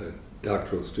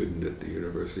doctoral student at the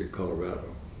University of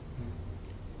Colorado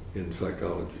in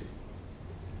psychology.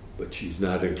 But she's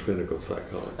not in clinical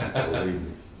psychology, believe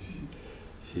me.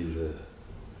 She's a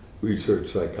research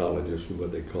psychologist in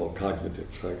what they call cognitive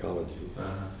psychology.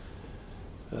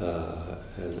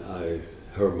 And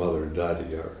her mother and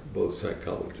daddy are both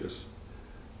psychologists,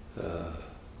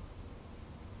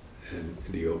 and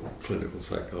the old clinical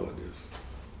psychologists.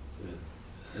 And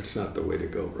that's not the way to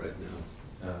go right now.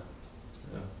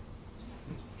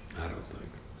 I don't think.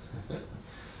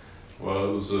 Well,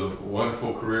 it was a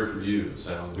wonderful career for you, it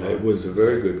sounds like. It was a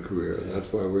very good career, and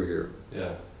that's why we're here.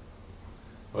 Yeah.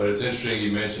 Well, it's interesting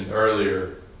you mentioned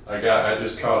earlier, I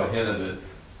just caught a hint of it.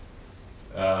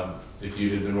 If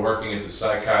you had been working at the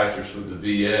psychiatrist with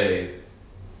the VA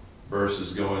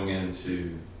versus going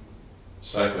into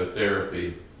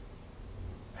psychotherapy,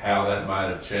 how that might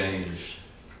have changed.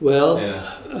 Well,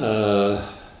 yeah.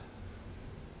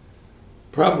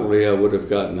 Probably I would have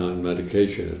gotten on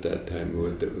medication at that time,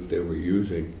 what they were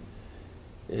using.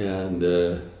 And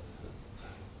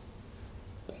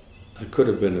I could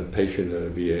have been a patient at a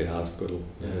VA hospital.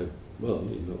 Yeah. Well,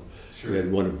 you know, Sure. you had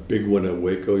a big one at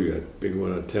Waco, you had a big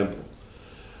one at Temple.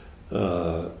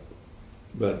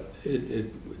 But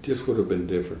it just would have been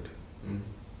different.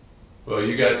 Well,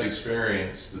 you got to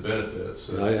experience the benefits.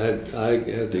 I had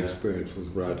the Yeah. experience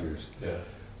with Rogers, Yeah.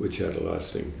 which had a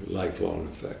lasting, lifelong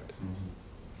effect.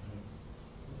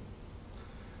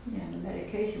 Yeah, the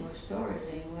medication was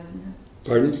Thorazine, wasn't it?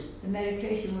 Pardon? The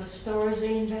medication was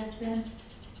Thorazine back then?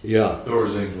 Yeah,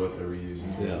 Thorazine's what they were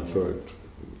using. yeah, for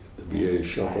the VA Side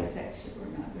shuffle. effects that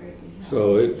were not very good.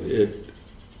 So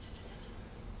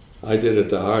I did it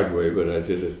the hard way, but I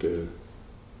did it the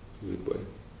good way.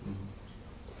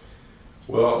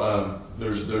 Well,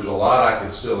 there's a lot I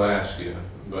could still ask you,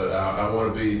 but I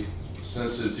want to be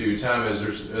sensitive to your time. Are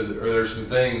there some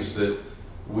things that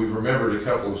we've remembered a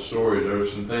couple of stories? There are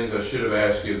some things I should have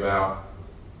asked you about.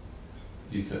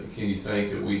 Can you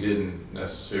think that we didn't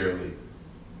necessarily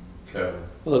cover?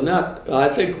 Well, I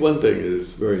think one thing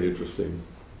is very interesting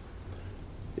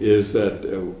is that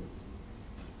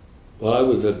while I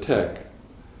was at Tech,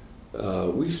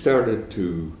 we started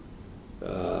to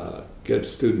get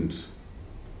students.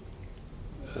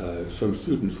 Some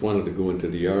students wanted to go into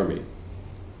the Army.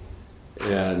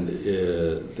 And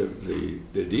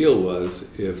the deal was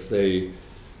if they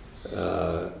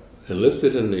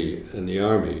enlisted in the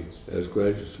Army as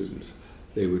graduate students,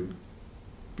 they would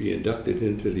be inducted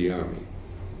into the Army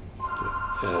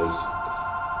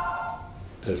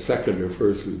as second or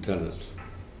first lieutenants.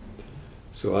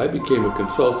 So I became a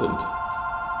consultant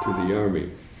to the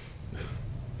Army.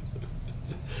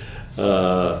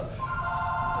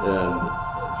 And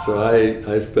so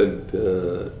I spent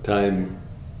time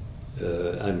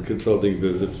on consulting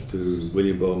visits to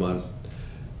William Beaumont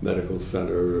Medical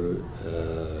Center.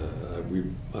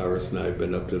 Iris and I have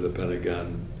been up to the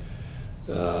Pentagon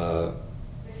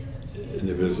in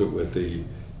a visit with the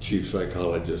chief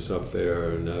psychologist up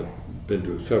there, and I've been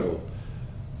to several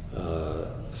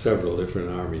different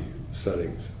Army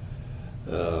settings.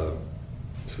 So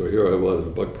here I was, a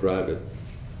buck private,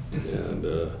 and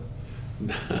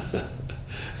now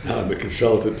I'm a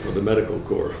consultant for the medical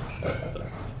corps.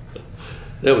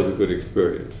 That was a good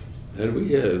experience. And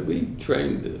we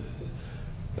trained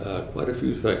quite a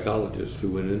few psychologists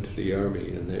who went into the Army,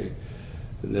 and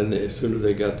then as soon as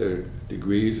they got their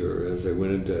degrees or as they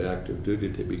went into active duty,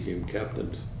 they became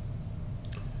captains.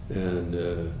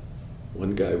 And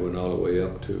one guy went all the way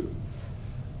up to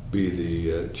be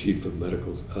the chief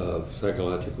of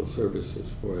psychological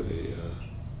services for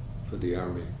the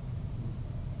Army.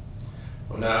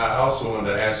 Well, now I also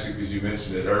wanted to ask you, because you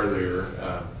mentioned it earlier,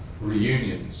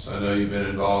 reunions. I know you've been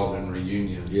involved in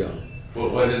reunions. Yeah.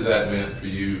 What has that meant for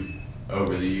you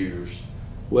over the years?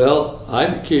 Well, I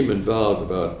became involved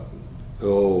about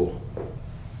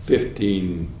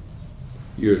 15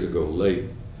 years ago late,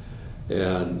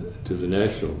 and to the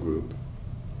national group.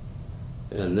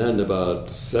 And then about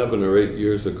 7 or 8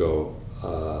 years ago,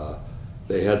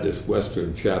 they had this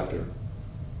Western chapter,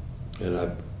 and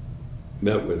I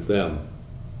met with them,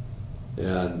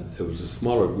 and it was a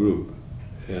smaller group.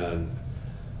 And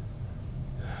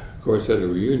of course, at a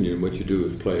reunion, what you do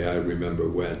is play I Remember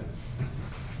When,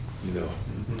 you know.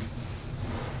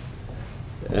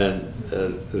 And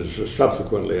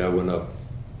subsequently, I went up.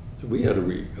 We had a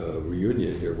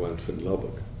reunion here once in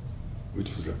Lubbock,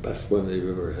 which was the best one they've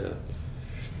ever had.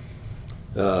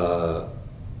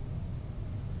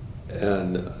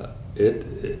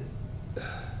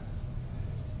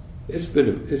 It's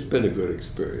been a good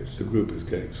experience. The group is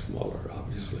getting smaller,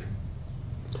 obviously,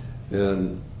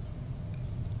 and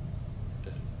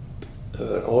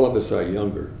all of us are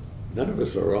younger. None of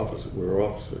us are officers. We're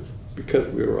officers because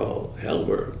we were all hell.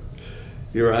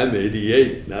 Here I'm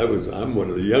 88, and I'm one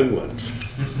of the young ones.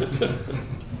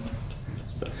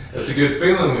 That's a good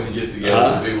feeling when you get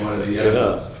together to be one of the young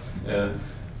ones. Yeah.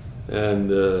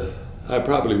 And I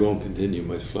probably won't continue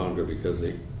much longer because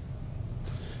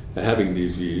having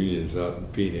these reunions out in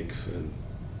Phoenix, and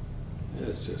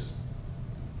it's just,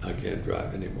 I can't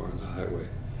drive anymore on the highway.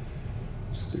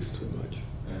 It's just too much.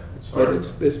 Yeah, but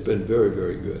it's been very,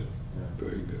 very good. Yeah.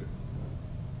 Very good.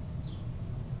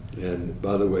 And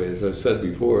by the way, as I said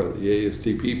before, the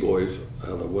ASTP boys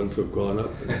are the ones who've gone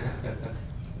up.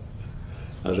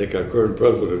 I think our current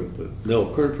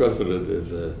president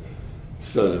is a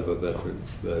son of a veteran,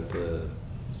 but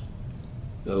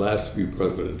the last few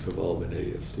presidents have all been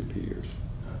ASTPers.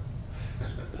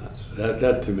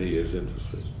 That to me is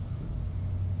interesting.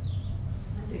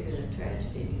 I think it's a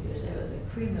tragedy because there was a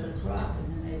cream of the crop, and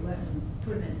then they went and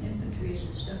put them in infantries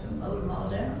and stuff and mowed them all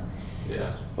down.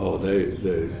 Yeah. Oh,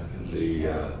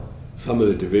 some of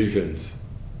the divisions.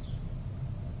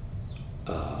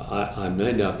 I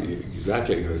may not be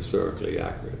exactly historically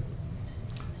accurate,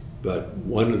 but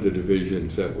one of the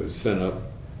divisions that was sent up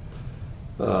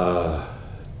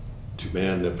to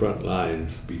man the front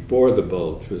lines before the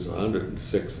Bulge was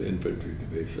 106th Infantry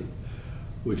Division,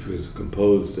 which was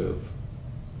composed of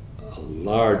a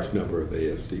large number of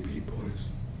ASTP boys.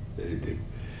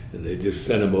 And they just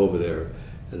sent them over there,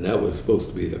 and that was supposed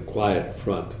to be the quiet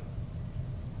front.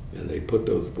 And they put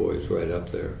those boys right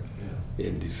up there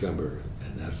in December,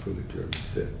 and that's where the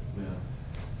Germans hit.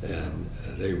 Yeah. And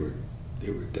they were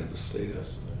devastated.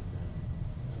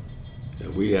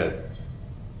 And we had,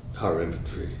 our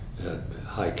infantry had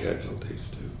high casualties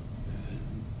too.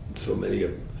 And so many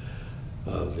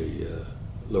of the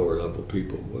lower level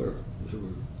people were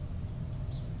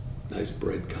nice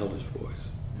brain college boys.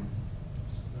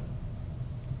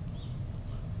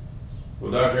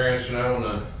 Well, Dr. Anderson, I want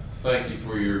to thank you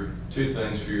for two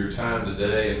things, for your time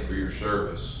today and for your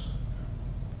service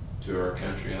to our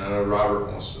country. And I know Robert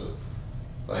wants to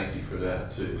thank you for that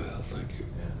too. Well, thank you.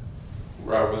 Yeah.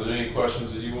 Robert, were there any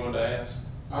questions that you wanted to ask?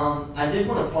 I did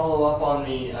want to follow up on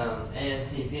the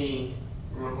ASTP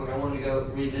real quick. I wanted to go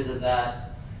revisit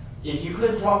that. If you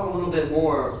could talk a little bit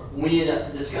more, we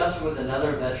had discussed with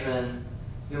another veteran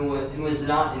who was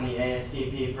not in the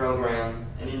ASTP program,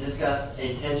 and he discussed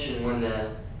a tension when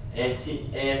the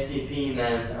ASTP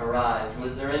men arrived.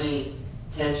 Was there any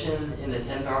tension in the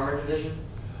 10th Armored Division?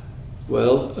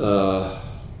 Well,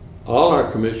 all our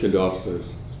commissioned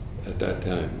officers at that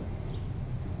time,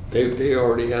 they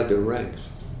already had their ranks.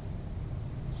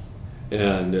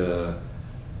 And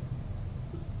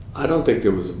I don't think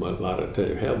there was a lot of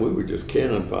tension. Hell, we were just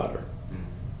cannon fodder.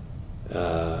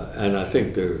 And I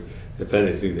think if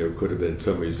anything, there could have been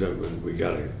some resentment. We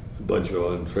got a bunch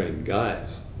of untrained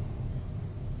guys.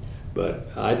 But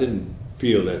I didn't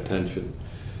feel that tension.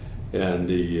 And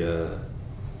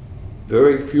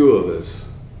very few of us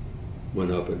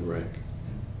went up in rank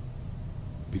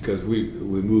because we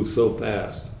moved so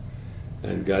fast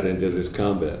and got into this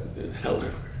combat. And hell,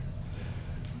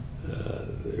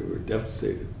 they were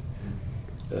devastated.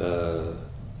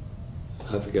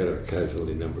 I forget our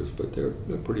casualty numbers, but they're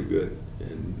pretty good,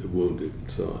 and the wounded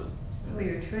and so on. Well,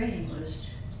 your training was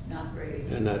not very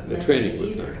good. And the training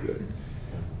was not good.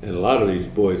 And a lot of these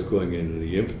boys going into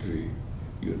the infantry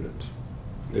units,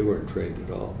 they weren't trained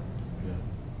at all.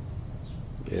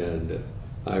 Yeah. And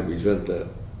I resent that.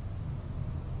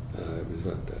 I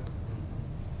resent that.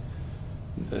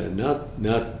 And not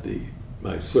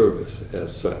my service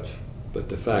as such, but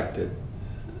the fact that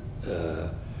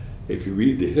if you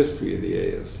read the history of the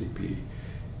ASTP,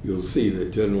 you'll see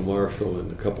that General Marshall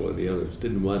and a couple of the others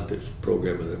didn't want this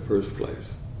program in the first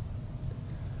place.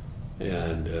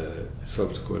 And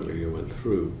subsequently it went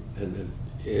through, and then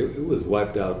it was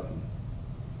wiped out,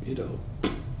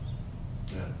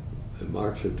 Yeah. in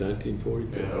March of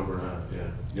 1944. Yeah, overnight, yeah.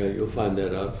 Yeah, you'll find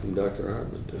that out from Dr.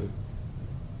 Hartman too.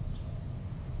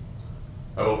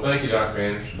 Oh, well, thank you, Dr.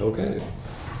 Anderson. Okay.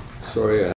 Sorry I